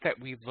important that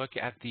we look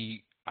at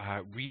the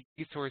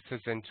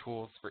resources and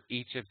tools for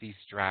each of these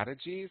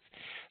strategies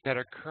that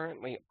are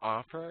currently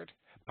offered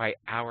by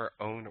our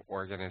own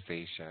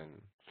organization.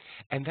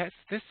 And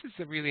this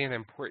is really an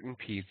important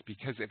piece,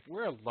 because if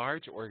we're a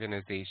large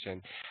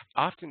organization,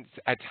 often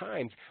at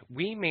times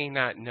we may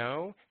not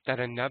know that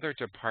another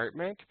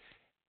department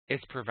is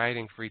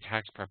providing free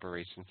tax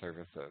preparation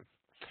services.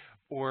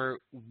 Or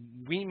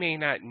we may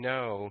not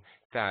know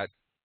that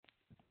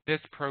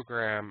this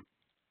program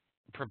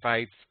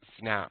provides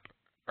SNAP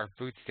or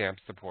food stamp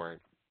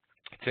support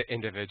to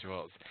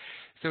individuals.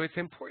 So it's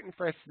important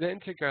for us then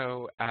to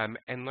go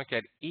and look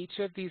at each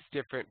of these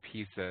different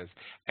pieces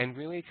and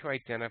really to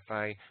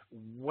identify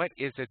what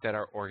is it that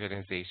our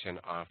organization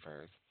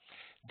offers.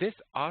 This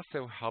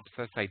also helps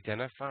us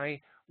identify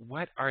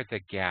what are the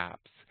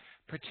gaps,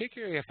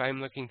 particularly if I'm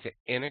looking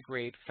to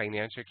integrate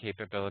financial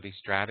capability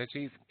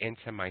strategies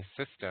into my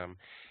system.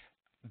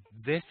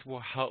 This will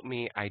help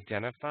me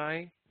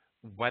identify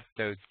what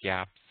those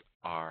gaps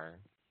are.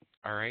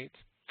 All right?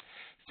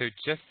 So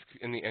just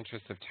in the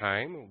interest of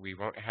time, we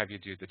won't have you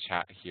do the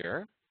chat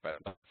here, but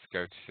let's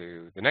go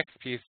to the next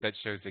piece that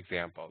shows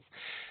examples.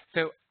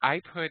 So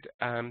I put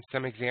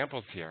some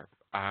examples here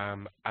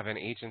of an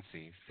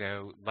agency.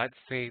 So let's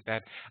say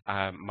that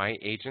my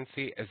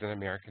agency is an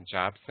American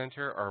Job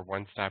Center or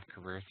One-Stop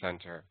Career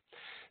Center.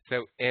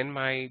 So in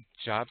my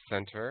job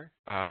center,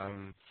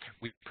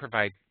 we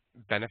provide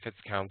benefits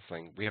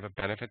counseling. We have a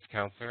benefits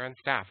counselor on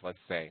staff, let's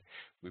say.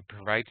 We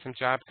provide some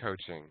job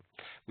coaching.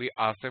 We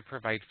also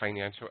provide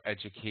financial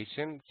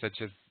education,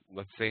 such as,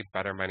 let's say,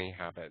 Better Money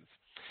Habits.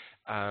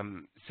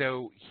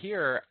 So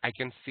here I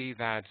can see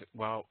that,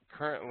 well,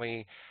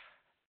 currently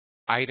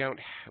we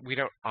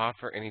don't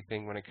offer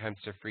anything when it comes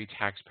to free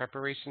tax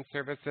preparation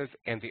services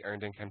and the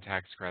earned income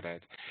tax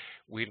credit.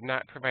 We're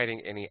not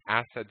providing any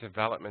asset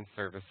development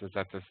services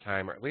at this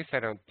time, or at least I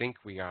don't think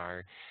we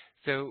are.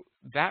 So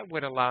that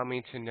would allow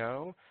me to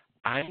know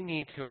I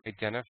need to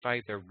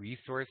identify the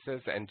resources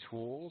and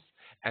tools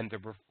and the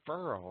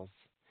referrals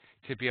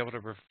to be able to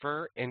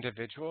refer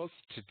individuals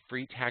to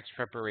free tax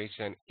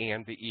preparation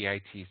and the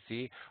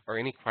EITC, or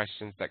any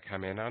questions that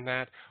come in on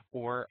that,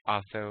 or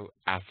also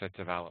asset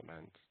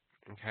development.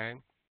 Okay?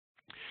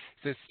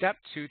 So step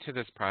 2 to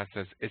this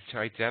process is to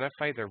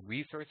identify the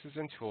resources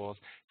and tools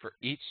for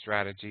each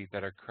strategy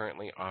that are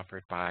currently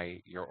offered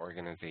by your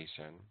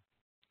organization.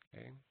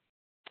 Okay?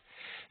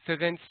 So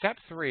then step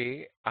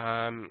three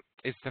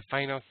is the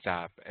final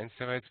step. And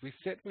so as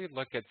we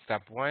look at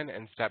step one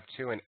and step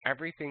two and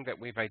everything that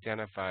we've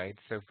identified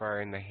so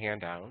far in the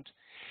handout.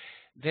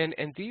 Then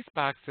in these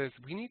boxes,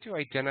 we need to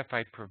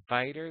identify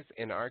providers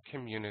in our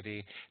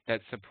community that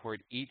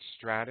support each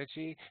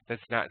strategy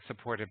that's not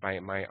supported by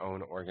my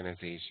own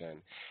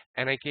organization.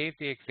 And I gave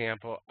the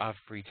example of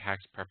free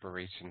tax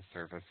preparation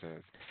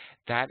services.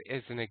 That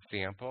is an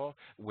example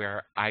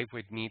where I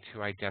would need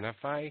to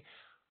identify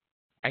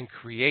and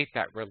create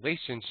that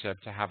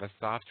relationship to have a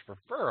soft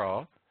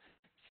referral.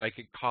 So I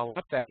could call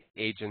up that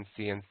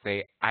agency and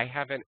say, I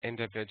have an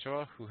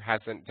individual who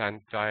hasn't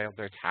filed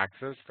their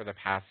taxes for the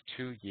past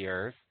 2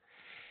 years.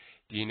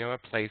 Do you know a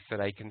place that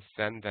I can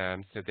send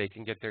them so they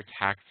can get their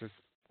taxes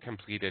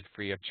completed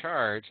free of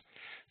charge?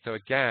 So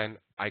again,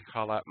 I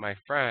call up my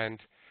friend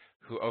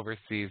who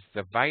oversees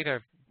the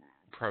VITA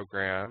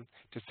program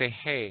to say,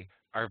 hey,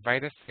 are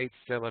VITA sites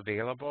still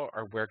available,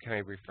 or where can I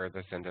refer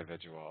this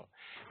individual?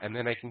 And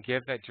then I can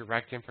give that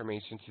direct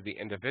information to the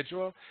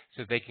individual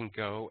so they can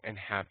go and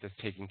have this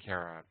taken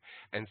care of.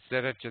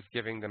 Instead of just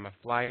giving them a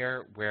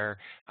flyer where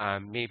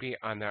maybe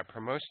on that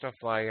promotional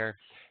flyer,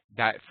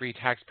 that free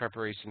tax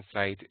preparation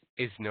site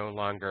is no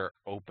longer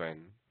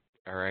open.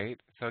 All right.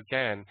 So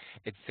again,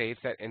 it saves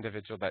that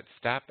individual that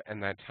step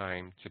and that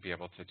time to be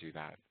able to do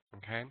that.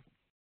 Okay.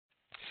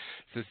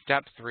 So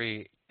step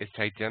three is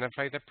to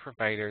identify the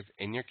providers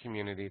in your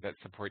community that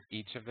support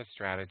each of the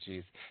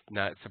strategies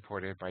not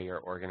supported by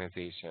your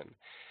organization.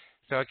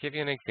 So I'll give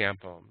you an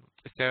example.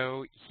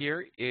 So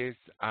here is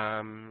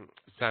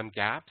some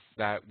gaps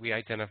that we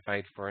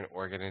identified for an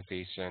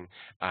organization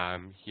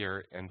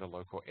here in the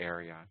local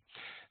area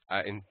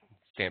in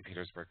St.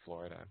 Petersburg,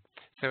 Florida.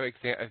 So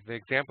the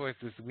example is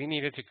we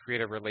needed to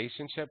create a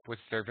relationship with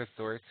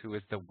ServiceSource, who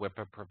is the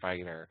WIPA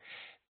provider.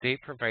 They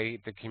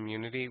provide the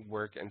community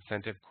work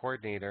incentive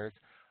coordinators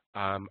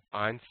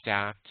on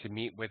staff to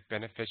meet with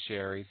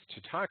beneficiaries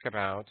to talk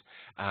about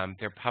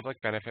their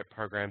public benefit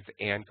programs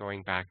and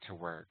going back to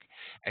work.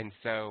 And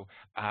so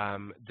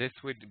this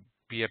would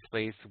be a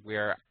place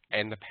where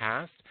in the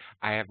past,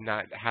 I have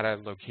not had a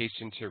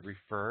location to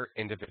refer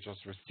individuals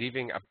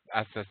receiving a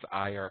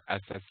SSI or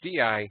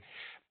SSDI,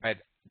 but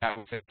that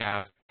was a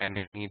gap, and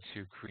I need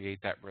to create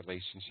that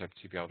relationship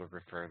to be able to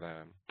refer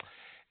them.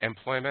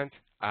 Employment,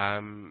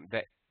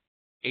 the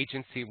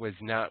agency was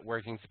not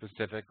working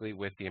specifically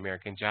with the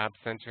American Job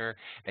Center,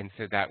 and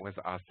so that was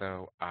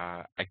also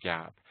a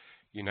gap.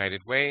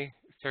 United Way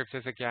serves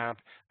as a gap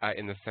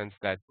in the sense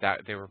that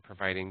they were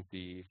providing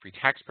the free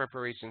tax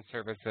preparation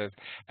services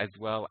as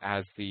well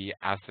as the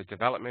asset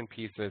development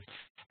pieces,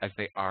 as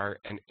they are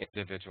an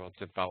individual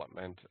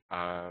development.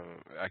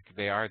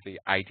 They are the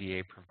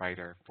IDA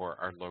provider for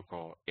our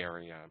local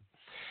area.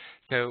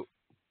 So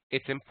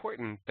it's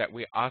important that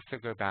we also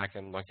go back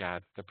and look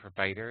at the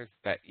providers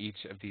that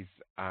each of these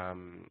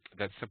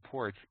that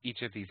supports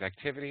each of these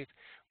activities,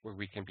 where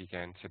we can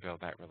begin to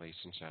build that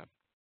relationship.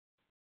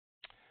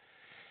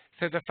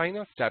 So the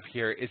final step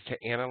here is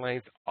to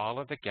analyze all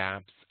of the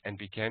gaps and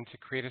begin to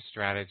create a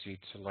strategy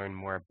to learn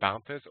more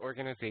about those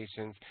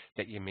organizations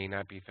that you may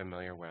not be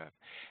familiar with,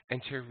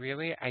 and to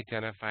really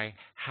identify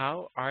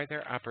how are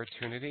there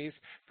opportunities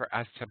for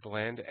us to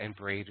blend and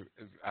braid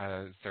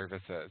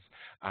services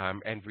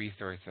and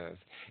resources.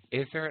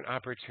 Is there an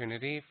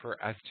opportunity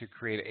for us to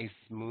create a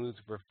smooth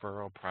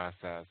referral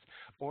process?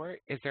 Or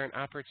is there an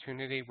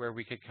opportunity where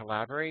we could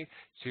collaborate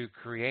to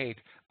create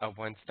a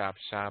one-stop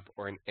shop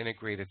or an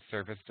integrated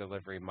service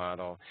delivery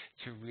model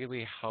to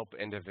really help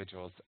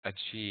individuals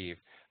achieve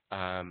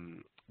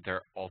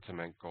their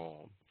ultimate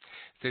goal?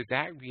 So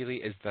that really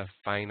is the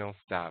final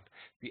step.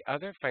 The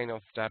other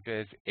final step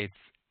is it's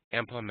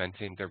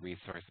implementing the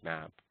resource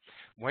map.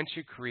 Once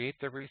you create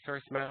the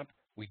resource map,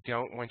 we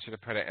don't want you to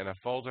put it in a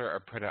folder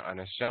or put it on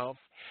a shelf.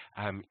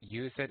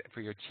 Use it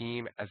for your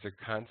team as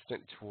a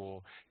constant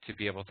tool to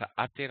be able to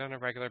update on a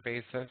regular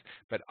basis,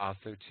 but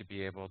also to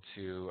be able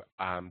to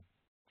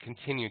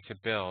continue to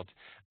build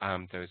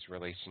those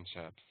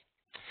relationships.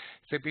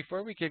 So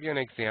before we give you an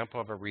example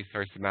of a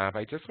resource map,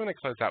 I just want to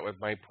close out with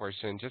my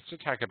portion just to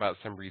talk about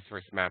some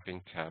resource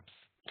mapping tips.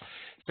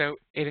 So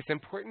it is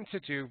important to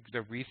do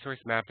the resource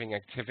mapping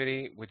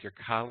activity with your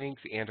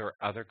colleagues and or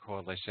other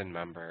coalition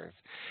members.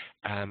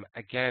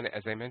 Again,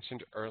 as I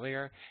mentioned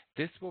earlier,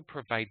 this will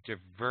provide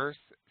diverse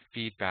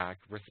feedback,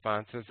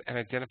 responses, and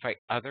identify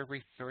other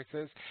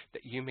resources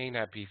that you may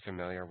not be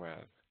familiar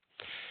with.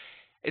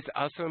 It's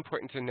also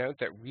important to note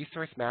that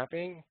resource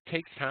mapping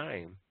takes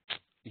time.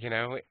 You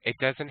know, it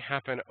doesn't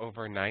happen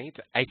overnight.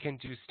 I can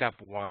do step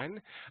one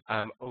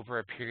over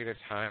a period of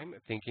time,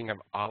 thinking of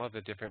all of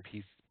the different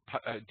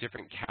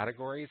different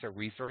categories or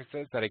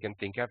resources that I can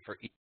think of for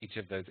each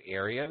of those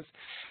areas.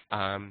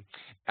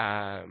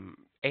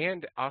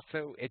 And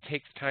also, it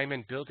takes time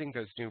in building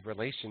those new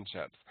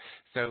relationships.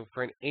 So,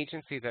 for an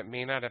agency that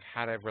may not have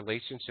had a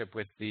relationship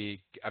with the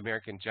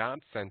American Job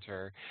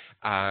Center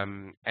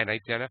and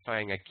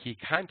identifying a key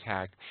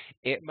contact,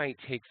 it might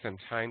take some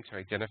time to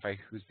identify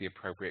who's the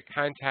appropriate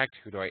contact,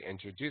 who do I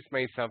introduce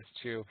myself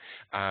to,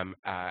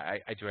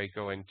 do I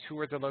go and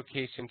tour the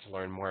location to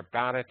learn more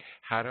about it,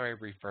 how do I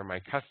refer my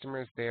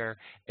customers there,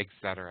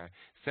 etc.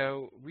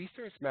 So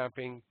resource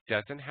mapping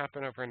doesn't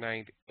happen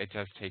overnight. It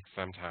does take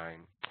some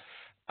time.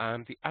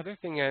 The other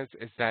thing is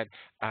that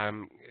a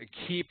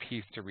key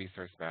piece to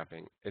resource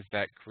mapping is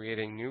that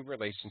creating new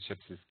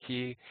relationships is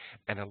key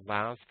and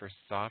allows for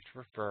soft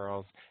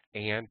referrals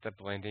and the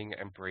blending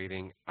and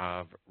braiding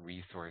of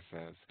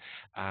resources.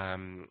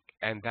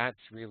 And that's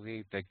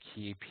really the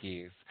key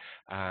piece,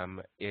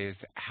 is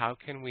how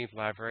can we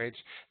leverage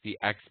the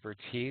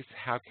expertise?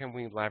 How can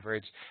we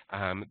leverage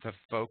the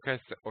focus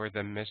or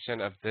the mission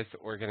of this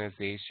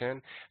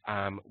organization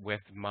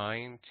with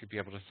mine to be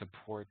able to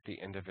support the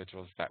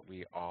individuals that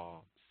we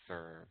all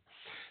serve.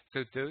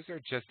 So those are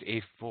just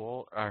a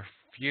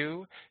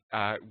few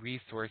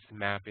resource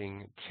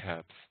mapping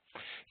tips.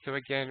 So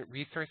again,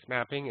 resource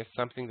mapping is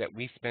something that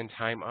we spend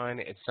time on.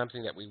 It's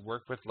something that we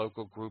work with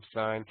local groups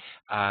on.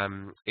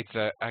 It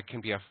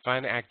can be a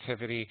fun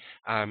activity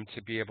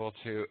to be able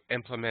to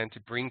implement,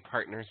 to bring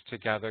partners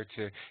together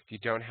to, if you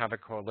don't have a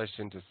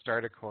coalition, to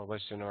start a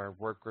coalition or a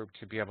work group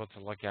to be able to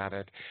look at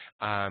it.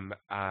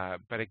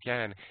 But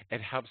again,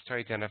 it helps to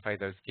identify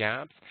those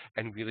gaps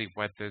and really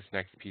what those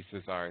next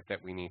pieces are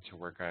that we need to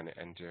work on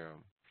and do.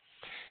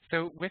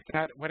 So with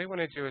that, what I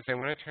want to do is I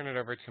want to turn it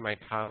over to my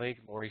colleague,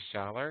 Lori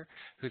Schaller,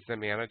 who's the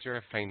Manager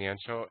of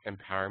Financial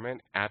Empowerment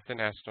at the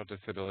National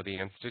Disability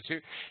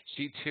Institute.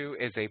 She, too,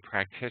 is a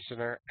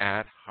practitioner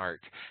at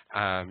heart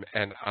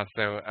and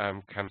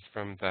also comes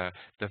from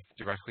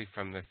directly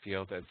from the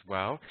field as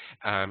well.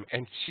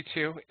 And she,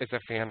 too, is a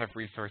fan of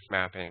resource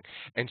mapping.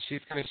 And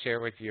she's going to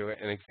share with you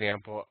an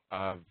example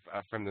of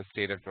from the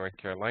state of North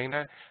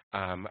Carolina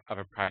of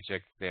a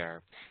project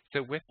there.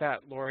 So with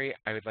that, Lori,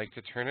 I would like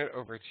to turn it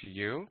over to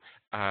you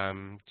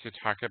to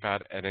talk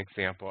about an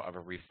example of a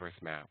resource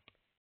map.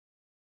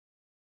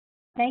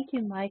 Thank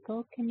you,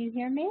 Michael. Can you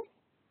hear me?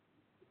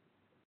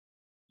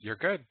 You're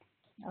good.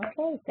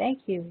 Okay, thank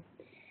you.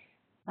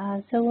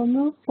 So we'll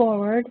move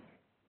forward.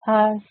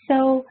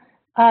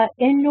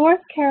 In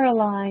North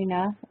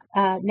Carolina,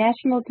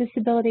 National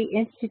Disability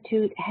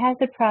Institute has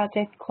a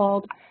project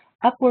called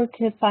Upward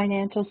to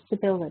Financial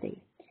Stability.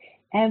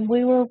 And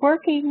we were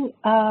working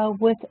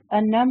with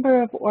a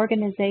number of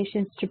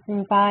organizations to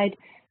provide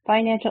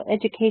financial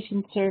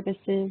education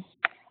services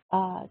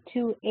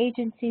to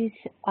agencies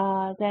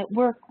that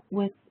work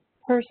with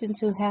persons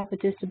who have a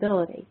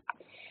disability.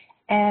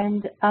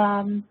 And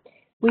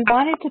we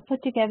wanted to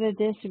put together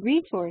this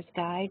resource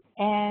guide,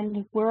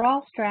 and we're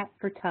all strapped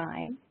for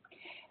time.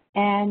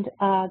 And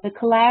the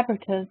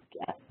collaborative,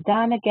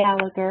 Donna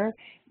Gallagher,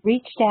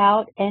 reached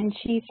out and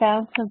she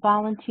found some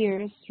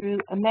volunteers through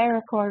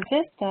AmeriCorps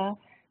Vista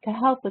to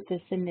help with this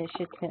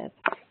initiative.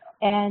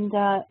 And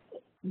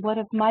one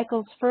of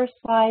Michael's first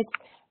slides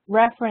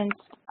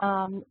referenced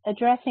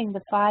addressing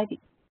the 5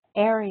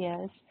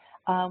 areas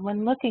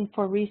when looking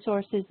for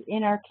resources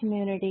in our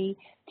community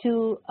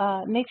to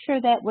make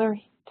sure that we're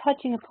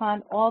touching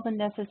upon all the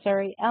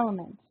necessary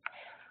elements.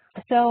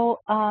 So,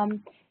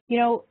 you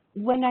know,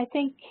 when I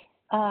think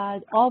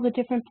all the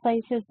different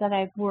places that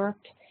I've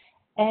worked,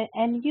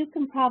 and you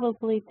can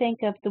probably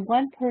think of the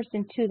one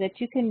person, too, that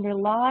you can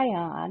rely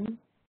on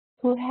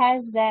who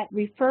has that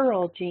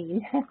referral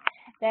gene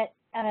that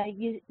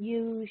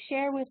you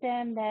share with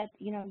them that,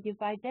 you know,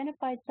 you've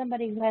identified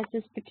somebody who has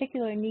this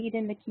particular need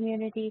in the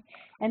community,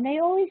 and they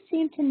always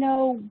seem to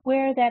know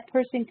where that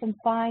person can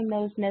find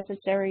those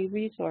necessary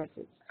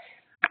resources.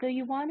 So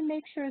you want to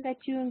make sure that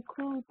you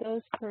include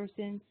those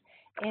persons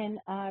in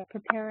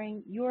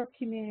preparing your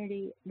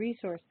community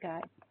resource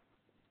guide.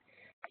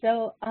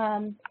 So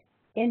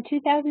in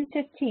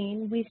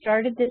 2015, we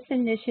started this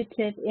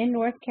initiative in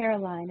North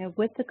Carolina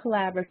with the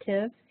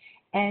Collaborative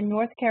and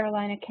North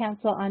Carolina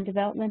Council on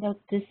Developmental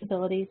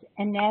Disabilities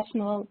and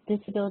National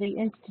Disability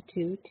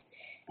Institute,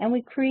 and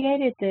we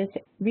created this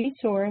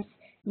resource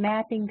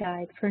mapping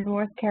guide for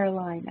North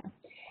Carolina.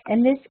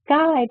 And this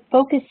guide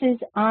focuses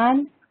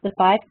on the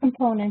 5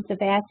 components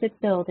of asset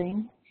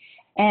building,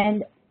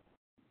 and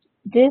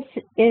this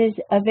is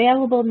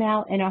available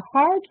now in a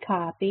hard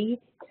copy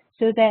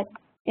so that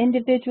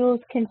individuals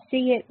can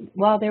see it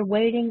while they're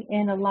waiting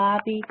in a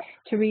lobby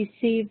to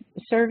receive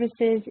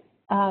services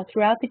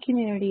throughout the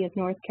community of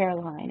North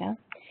Carolina.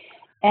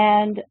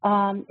 And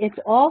it's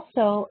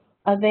also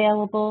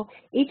available.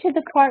 Each of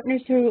the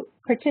partners who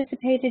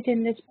participated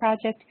in this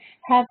project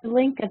have the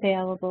link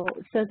available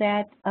so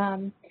that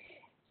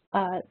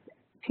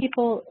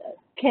people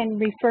can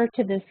refer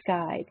to this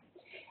guide.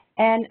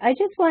 And I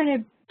just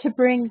wanted to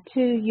bring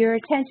to your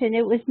attention,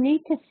 it was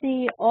neat to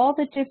see all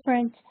the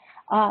different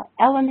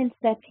elements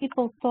that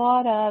people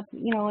thought of,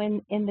 you know,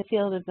 in the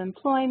field of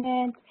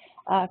employment,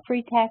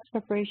 free tax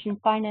preparation,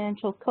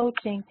 financial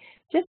coaching.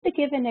 Just to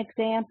give an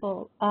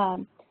example,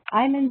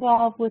 I'm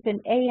involved with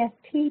an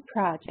AFP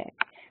project.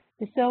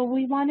 So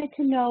we wanted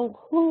to know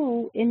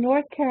who in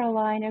North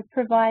Carolina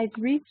provides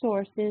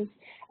resources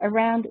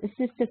around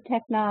assistive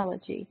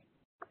technology.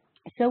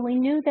 So we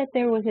knew that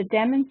there was a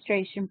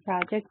demonstration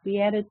project. We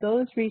added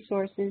those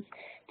resources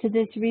to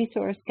this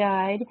resource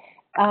guide.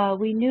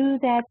 We knew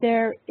that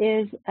there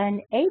is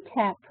an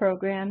ATAP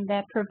program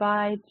that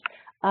provides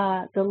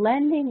the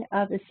lending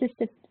of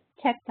assistive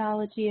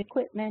technology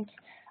equipment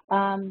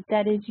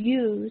that is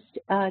used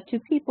to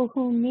people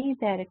who need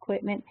that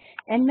equipment.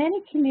 And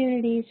many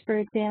communities, for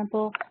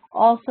example,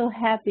 also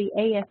have the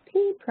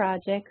AFP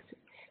projects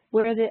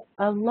where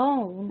a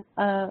loan,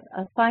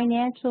 a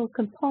financial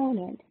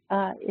component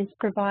is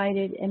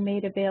provided and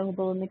made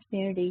available in the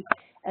community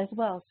as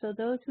well. So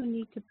those who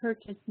need to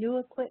purchase new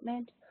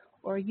equipment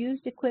or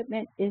used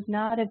equipment is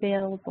not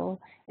available,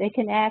 they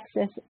can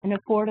access an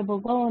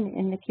affordable loan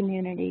in the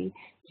community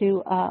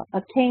to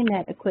obtain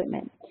that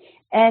equipment.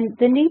 And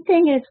the neat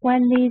thing is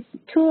when these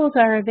tools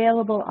are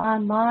available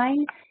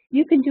online,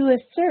 you can do a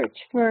search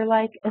for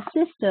like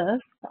assistive.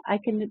 I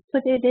can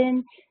put it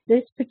in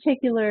this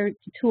particular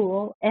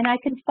tool and I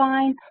can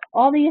find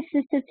all the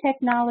assistive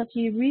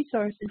technology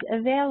resources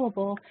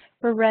available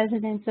for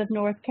residents of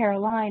North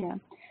Carolina.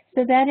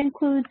 So that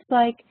includes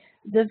like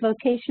the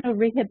vocational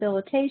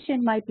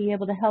rehabilitation might be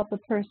able to help a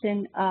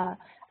person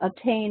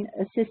obtain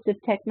assistive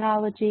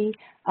technology.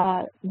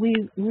 We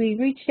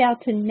reached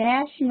out to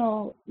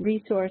national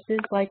resources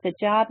like the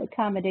Job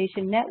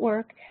Accommodation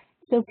Network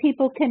so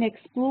people can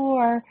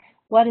explore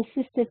what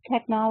assistive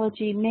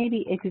technology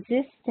maybe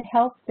exists to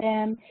help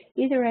them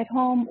either at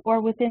home or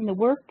within the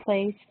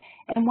workplace,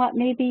 and what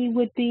maybe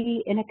would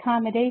be an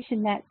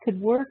accommodation that could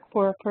work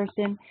for a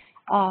person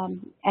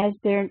as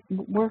they're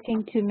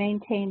working to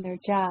maintain their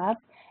job.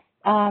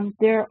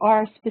 There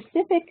are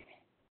specific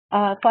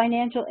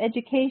financial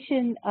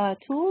education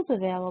tools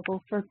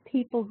available for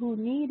people who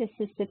need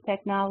assistive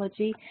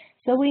technology.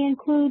 So we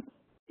included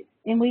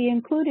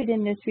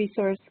in this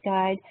resource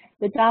guide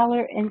the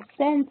dollar and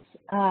cents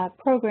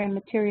program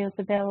materials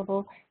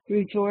available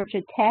through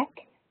Georgia Tech.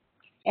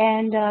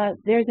 And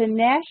there's a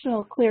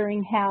national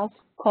clearinghouse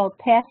called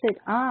Pass It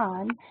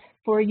On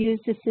for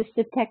used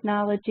assistive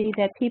technology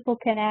that people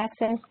can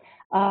access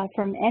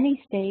from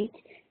any state.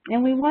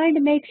 And we wanted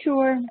to make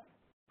sure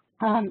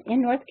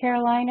in North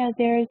Carolina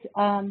there's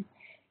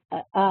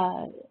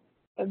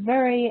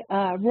very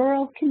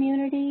rural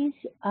communities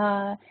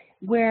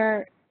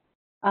where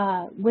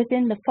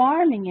within the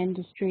farming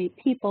industry,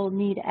 people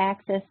need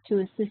access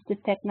to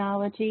assistive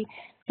technology.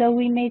 So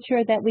we made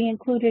sure that we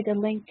included a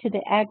link to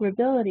the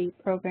AgriBility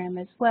program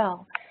as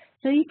well.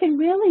 So you can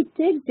really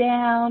dig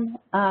down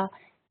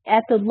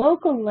at the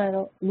local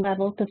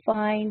level to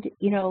find,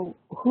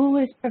 who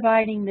is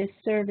providing this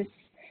service,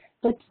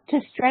 but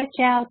to stretch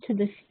out to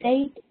the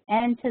state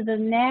and to the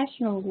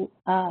national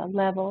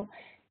level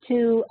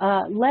to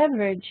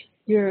leverage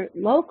your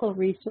local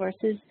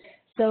resources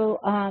so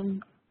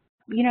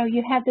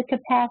you have the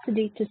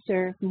capacity to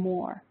serve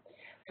more.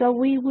 So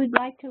we would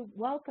like to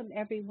welcome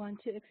everyone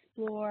to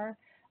explore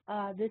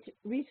this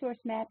resource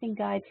mapping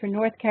guide for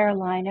North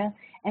Carolina,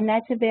 and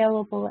that's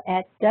available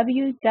at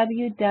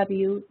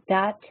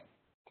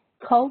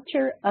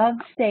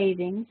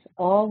www.cultureofsavings,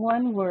 all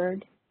one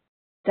word,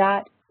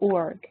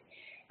 .org.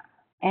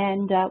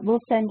 And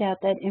we'll send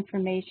out that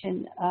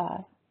information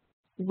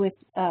with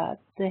the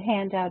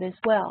handout as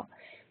well.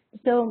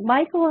 So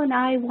Michael and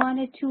I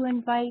wanted to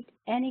invite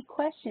any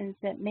questions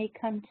that may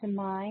come to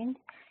mind,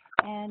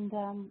 and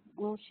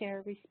we'll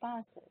share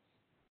responses.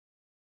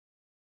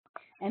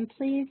 And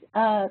please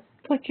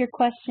put your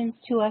questions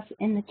to us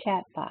in the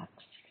chat box.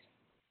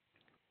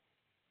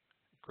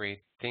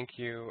 Great. Thank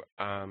you.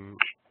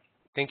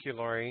 Thank you,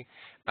 Lori,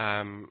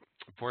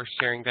 for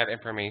sharing that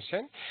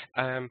information.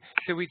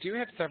 So we do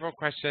have several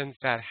questions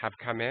that have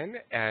come in,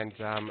 and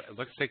it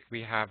looks like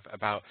we have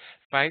about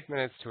 5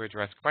 minutes to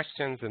address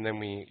questions, and then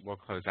we will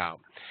close out.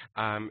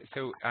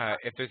 So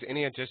if there's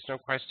any additional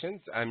questions,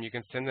 you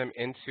can send them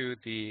into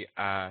the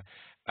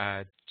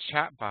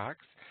chat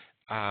box,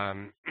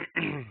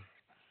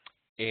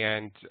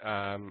 and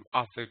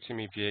also to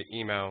me via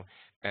email,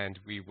 and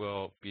we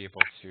will be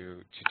able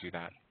to do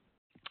that.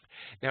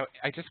 Now,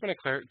 I just want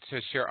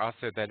to share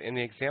also that in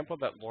the example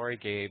that Lori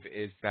gave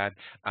is that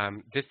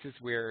this is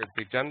where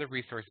they've done the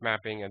resource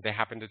mapping and they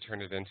happen to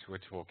turn it into a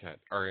toolkit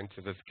or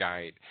into this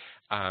guide.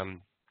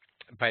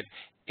 But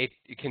it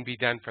can be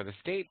done for the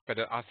state, but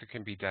it also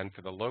can be done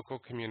for the local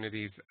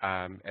communities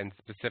and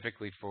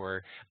specifically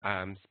for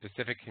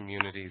specific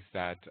communities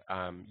that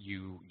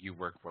you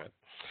work with.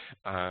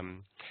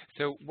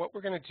 So what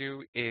we're going to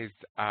do is,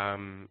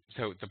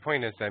 so the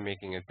point is I'm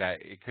making is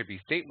that it could be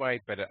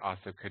statewide, but it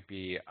also could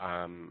be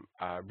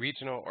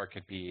regional, or it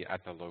could be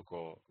at the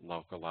local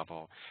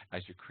level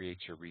as you create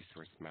your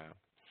resource map.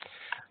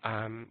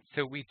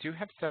 So we do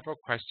have several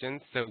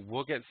questions, so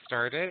we'll get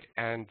started,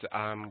 and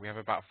we have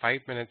about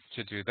 5 minutes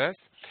to do this.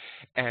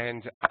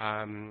 And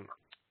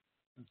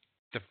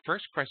the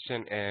first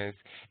question is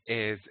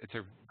it's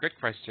a good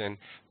question,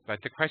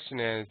 but the question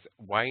is,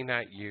 why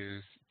not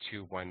use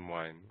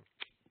 211?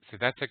 So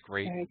that's a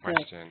great Very good.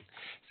 question.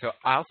 So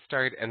I'll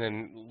start, and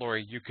then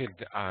Lori, you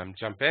could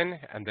jump in,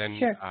 and then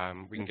Sure.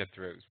 we can get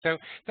through. So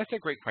that's a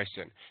great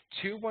question.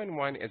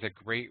 211 is a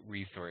great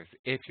resource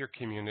if your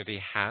community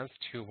has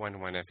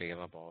 211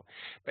 available.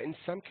 But in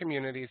some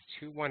communities,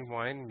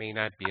 211 may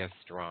not be as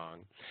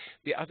strong.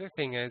 The other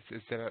thing is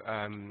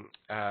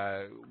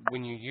that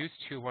when you use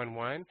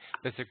 211,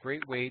 that's a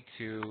great way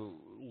to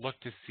look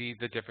to see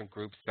the different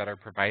groups that are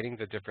providing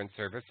the different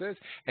services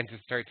and to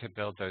start to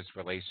build those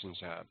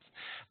relationships.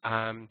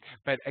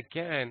 But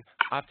again,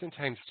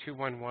 oftentimes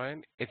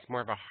 211, it's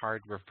more of a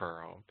hard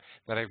referral,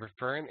 that I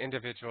refer an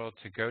individual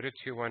to go to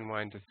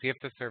 211 to see if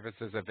the service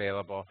is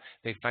available,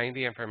 they find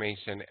the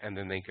information, and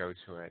then they go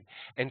to it.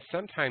 And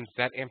sometimes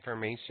that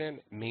information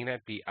may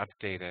not be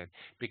updated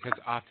because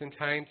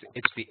oftentimes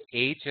it's the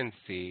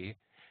agency,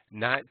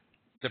 not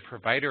the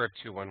provider of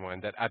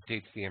 211, that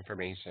updates the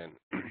information.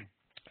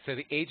 So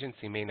the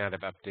agency may not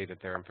have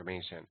updated their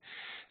information.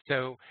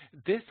 So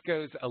this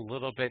goes a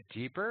little bit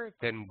deeper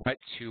than what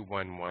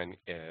 211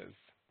 is.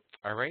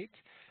 All right?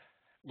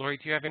 Lori,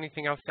 do you have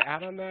anything else to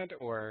add on that,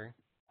 or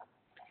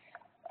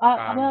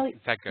Well, is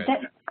that good?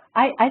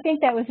 I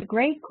think that was a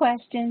great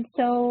question.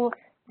 So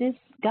this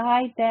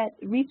guide, that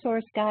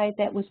resource guide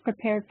that was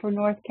prepared for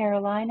North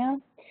Carolina,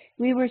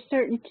 we were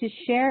certain to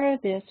share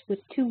this with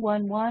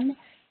 211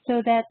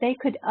 so that they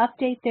could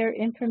update their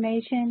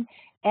information,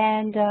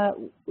 and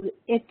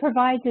it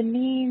provides a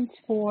means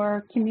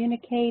for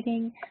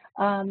communicating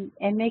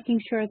and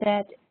making sure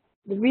that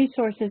the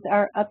resources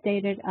are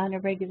updated on a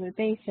regular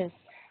basis.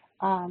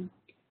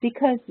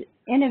 Because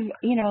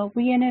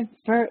we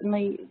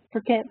inadvertently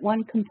forget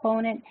one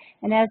component,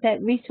 and as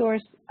that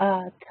resource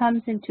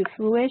comes into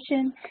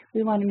fruition,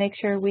 we want to make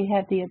sure we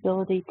have the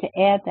ability to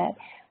add that.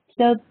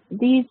 So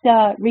these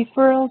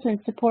referrals and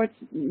supports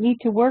need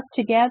to work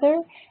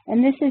together,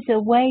 and this is a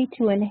way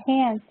to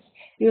enhance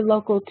your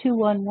local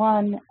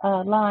 211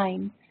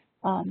 line.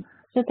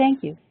 So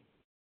thank you.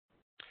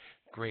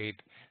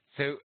 Great.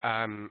 So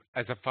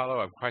as a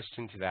follow-up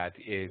question to that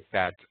is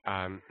that,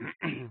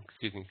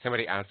 excuse me,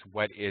 somebody asked,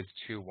 what is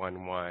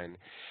 211?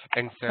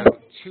 And so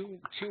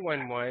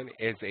 211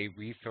 is a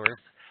resource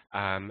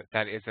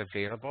that is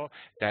available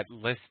that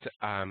lists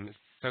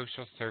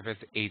social service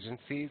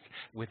agencies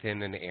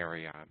within an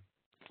area.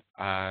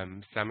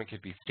 Some it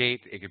could be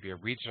state, it could be a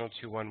regional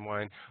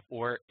 211,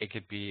 or it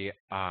could be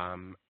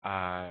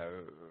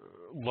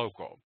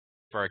local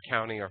for a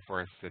county or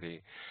for a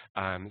city.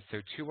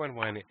 So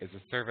 211 is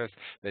a service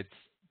that's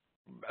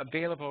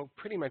available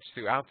pretty much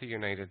throughout the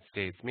United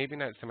States, maybe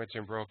not so much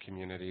in rural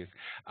communities,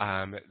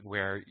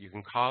 where you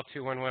can call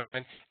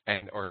 211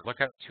 or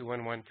look up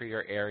 211 for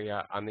your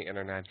area on the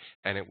internet,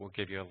 and it will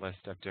give you a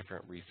list of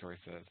different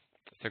resources.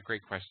 It's a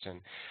great question.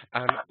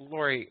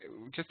 Lori,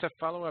 just to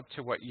follow up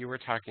to what you were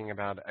talking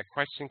about, a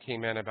question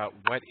came in about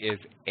what is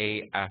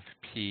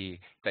AFP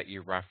that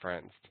you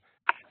referenced.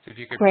 So if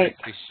you could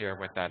briefly share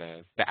what that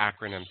is, the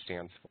acronym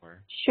stands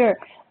for. Sure.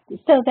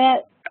 So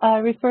that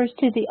refers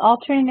to the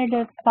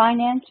Alternative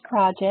Finance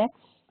Projects,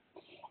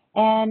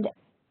 and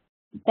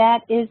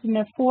that is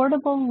an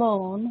affordable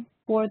loan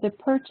for the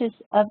purchase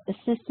of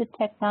assistive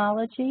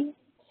technology.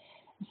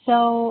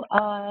 So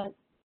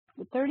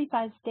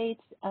 35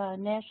 states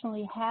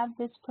nationally have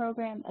this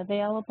program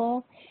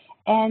available,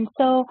 and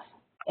so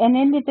an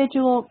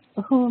individual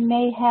who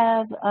may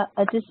have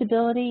a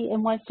disability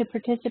and wants to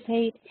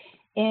participate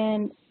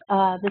in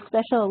the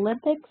Special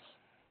Olympics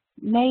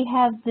may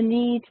have the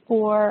need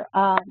for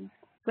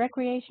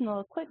recreational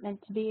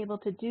equipment to be able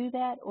to do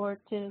that, or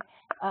to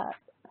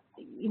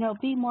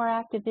be more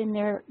active in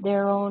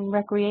their own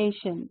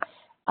recreation.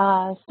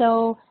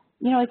 So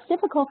it's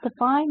difficult to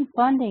find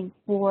funding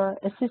for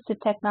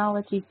assistive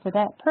technology for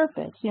that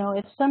purpose.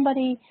 If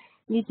somebody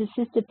needs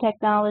assistive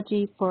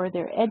technology for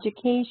their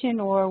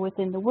education or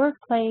within the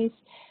workplace,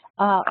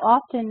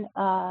 often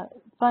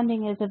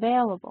funding is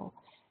available.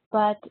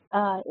 But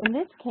in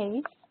this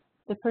case,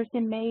 the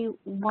person may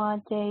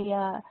want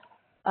a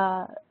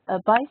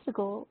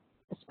bicycle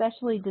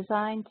especially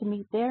designed to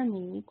meet their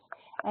needs,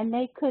 and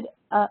they could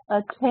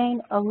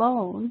obtain a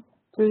loan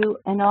through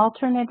an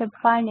alternative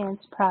finance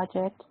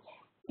project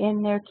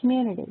in their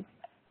community.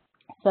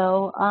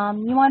 So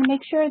you want to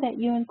make sure that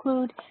you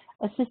include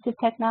assistive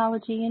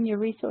technology in your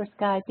resource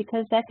guide,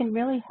 because that can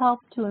really help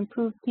to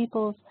improve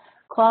people's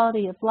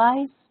quality of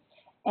life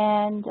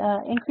and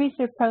increase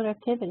their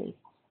productivity.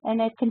 And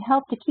it can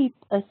help to keep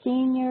a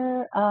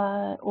senior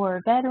or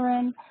a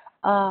veteran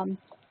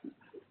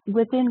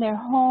within their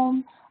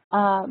home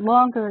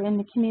longer in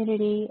the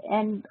community,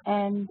 and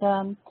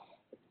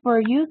for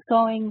youth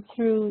going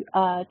through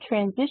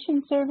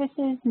transition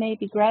services,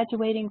 maybe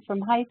graduating from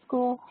high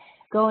school,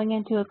 going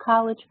into a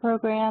college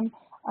program,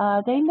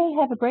 they may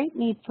have a great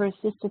need for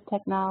assistive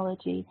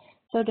technology.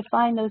 So to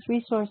find those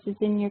resources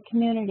in your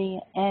community,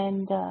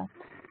 and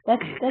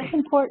that's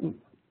important.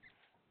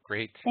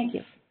 Great. Thank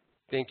you.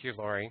 Thank you,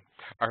 Lori.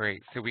 All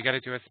right, so we got to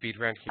do a speed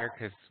round here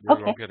because we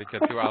Okay. won't be able to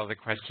get through all of the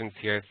questions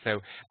here.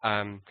 So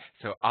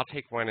I'll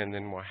take one and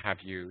then we'll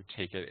have you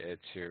take it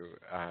to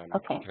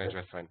Okay. can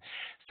address one.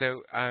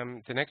 So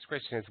the next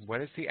question is,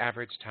 what is the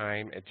average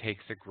time it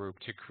takes a group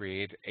to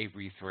create a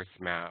resource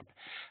map?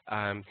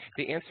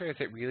 The answer is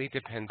it really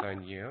depends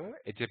on you.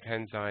 It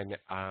depends on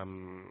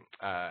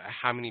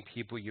how many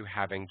people you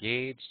have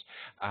engaged.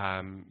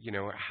 You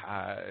know,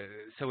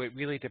 so it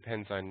really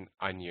depends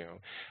on you.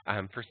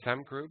 For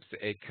some groups,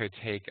 it could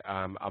take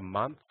a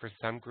month. For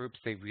some groups,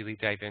 they really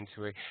dive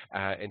into it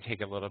and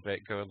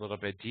go a little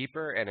bit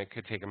deeper, and it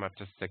could take them up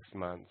to 6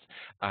 months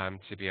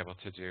to be able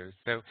to do.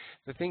 So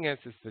the thing is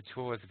the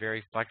tool is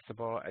very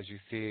flexible. As you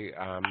see,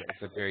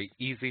 it's a very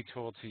easy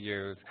tool to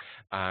use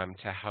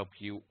to help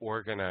you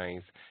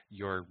organize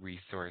your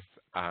resource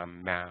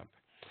map.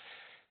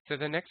 So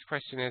the next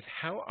question is,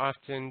 how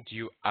often do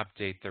you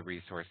update the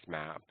resource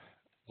map?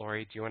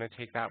 Lori, do you want to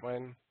take that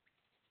one?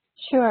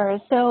 Sure.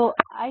 So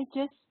I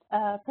just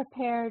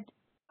prepared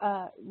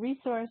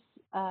resource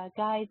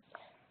guides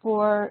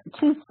for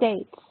 2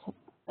 states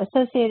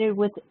associated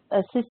with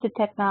assistive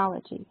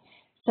technology.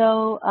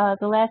 So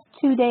the last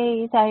 2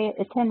 days I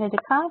attended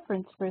a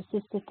conference for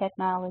assistive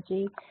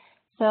technology.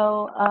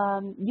 So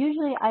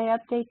usually I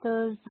update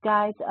those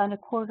guides on a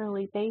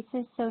quarterly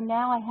basis. So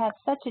now I have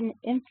such an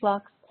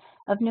influx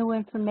of new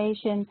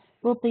information.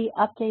 We'll be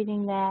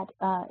updating that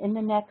in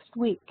the next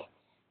week.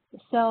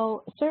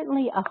 So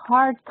certainly a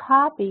hard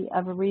copy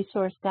of a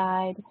resource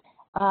guide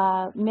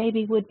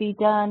maybe would be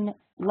done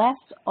less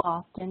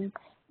often,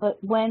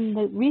 but when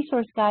the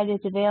resource guide is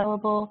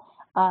available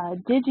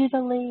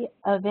digitally,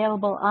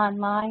 available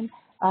online,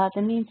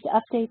 the means to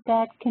update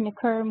that can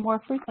occur more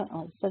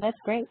frequently. So that's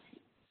great.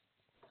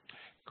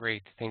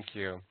 Great, thank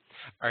you.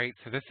 All right,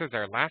 so this is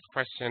our last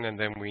question, and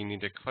then we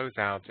need to close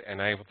out,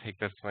 and I will take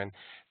this one.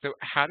 So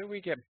how do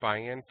we get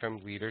buy-in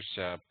from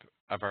leadership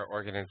of our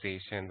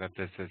organization that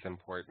this is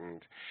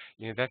important?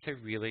 You know, that's a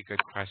really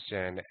good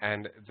question.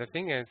 And the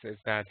thing is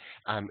that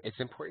it's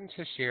important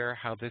to share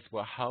how this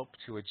will help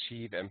to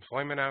achieve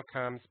employment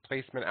outcomes,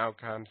 placement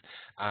outcomes,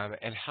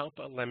 and help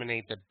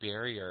eliminate the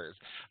barriers,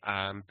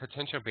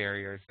 potential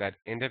barriers that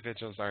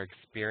individuals are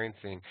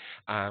experiencing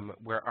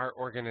where our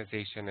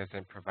organization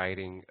isn't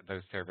providing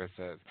those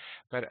services.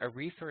 But a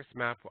resource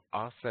map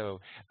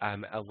also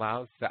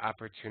allows the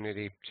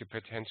opportunity to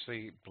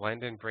potentially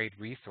blend and braid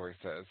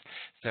resources.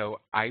 So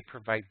I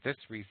provide this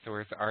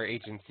resource, our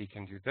agency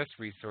can do this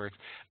resource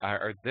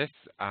or this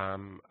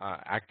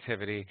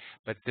activity,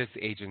 but this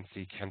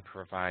agency can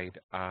provide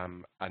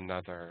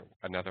another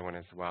one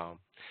as well.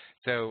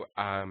 So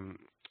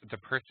the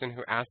person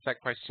who asked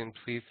that question,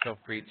 please feel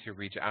free to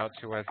reach out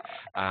to us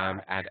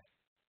at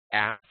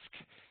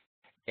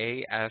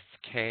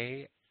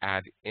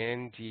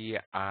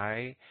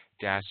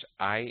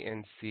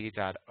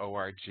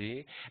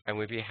ask@ndi-inc.org, and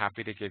we'd be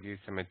happy to give you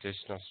some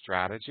additional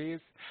strategies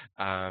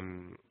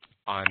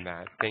on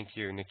that. Thank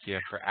you,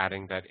 Nakia, for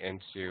adding that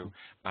into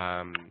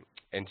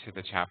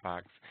the chat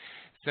box.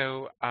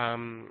 So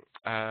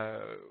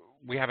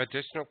we have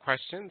additional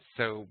questions,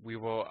 so we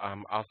will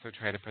also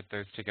try to put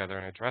those together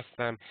and address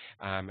them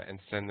and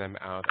send them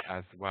out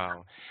as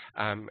well.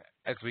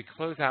 As we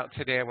close out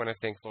today, I want to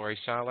thank Lori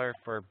Schaller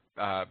for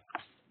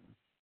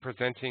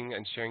presenting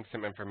and sharing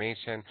some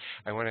information.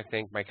 I want to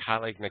thank my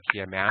colleague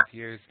Nakia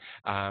Matthews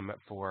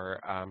for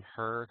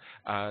her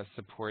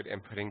support in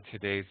putting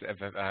today's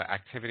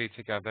activity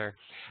together.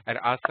 I'd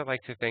also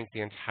like to thank the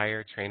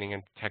entire training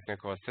and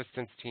technical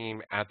assistance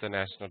team at the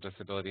National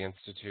Disability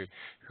Institute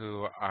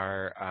who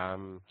are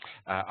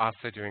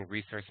also doing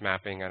resource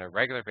mapping on a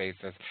regular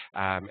basis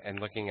and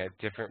looking at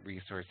different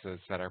resources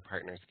that our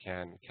partners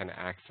can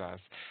access.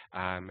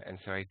 And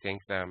so I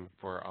thank them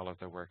for all of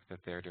the work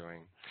that they're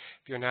doing.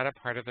 If you're not a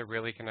part of the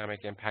Real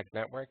Economic Impact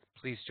Network,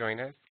 please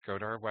join us. Go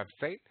to our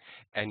website,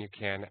 and you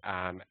can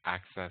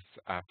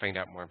find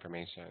out more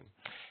information.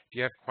 If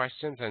you have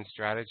questions on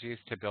strategies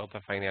to build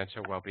the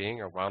financial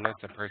well-being or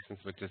wellness of persons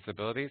with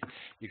disabilities,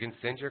 you can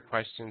send your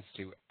questions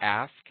to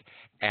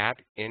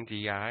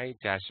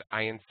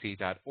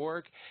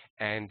ask@ndi-inc.org,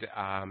 and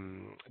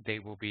they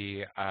will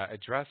be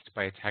addressed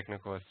by a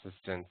technical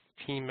assistance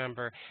team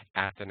member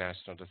at the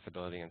National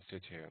Disability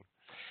Institute.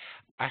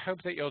 I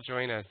hope that you'll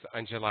join us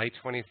on July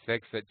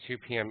 26th at 2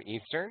 p.m.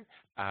 Eastern.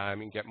 You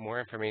can get more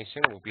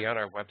information. It will be on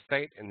our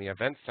website in the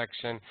events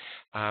section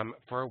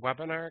for a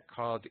webinar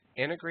called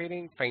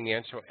Integrating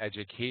Financial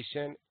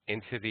Education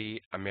into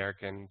the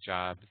American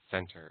Job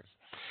Centers.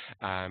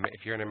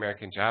 If you're an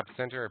American Job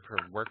Center or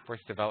workforce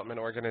development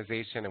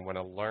organization and want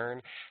to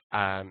learn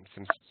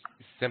some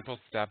simple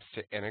steps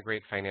to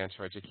integrate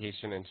financial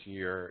education into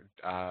your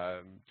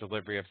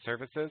delivery of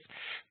services,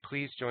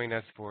 please join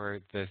us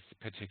for this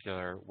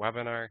particular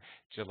webinar,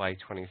 July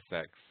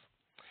 26th.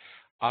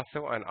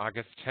 Also on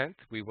August 10th,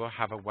 we will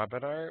have a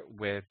webinar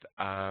with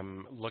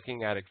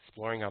looking at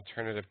exploring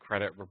alternative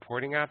credit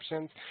reporting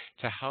options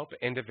to help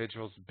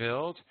individuals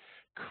build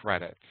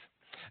credit.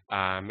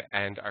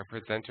 And our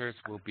presenters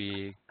will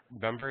be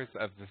members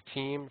of the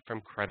team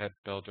from Credit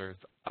Builders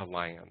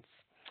Alliance.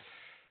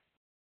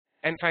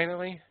 And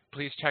finally,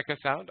 please check us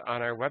out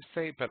on our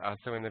website, but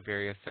also in the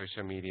various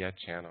social media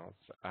channels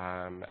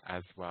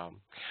as well.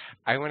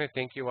 I want to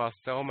thank you all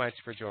so much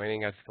for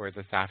joining us for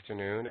this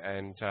afternoon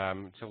and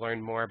to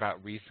learn more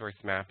about resource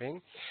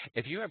mapping.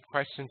 If you have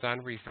questions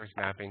on resource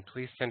mapping,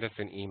 please send us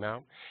an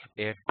email.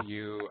 If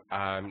you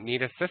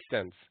need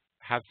assistance,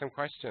 have some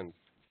questions,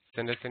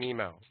 send us an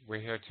email.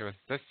 We're here to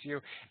assist you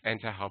and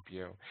to help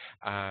you.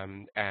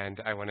 And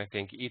I want to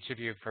thank each of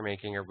you for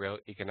making a real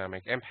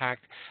economic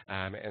impact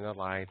in the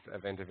lives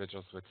of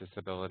individuals with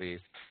disabilities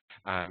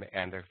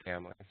and their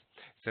families.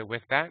 So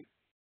with that,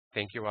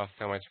 thank you all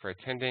so much for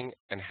attending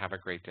and have a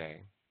great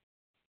day.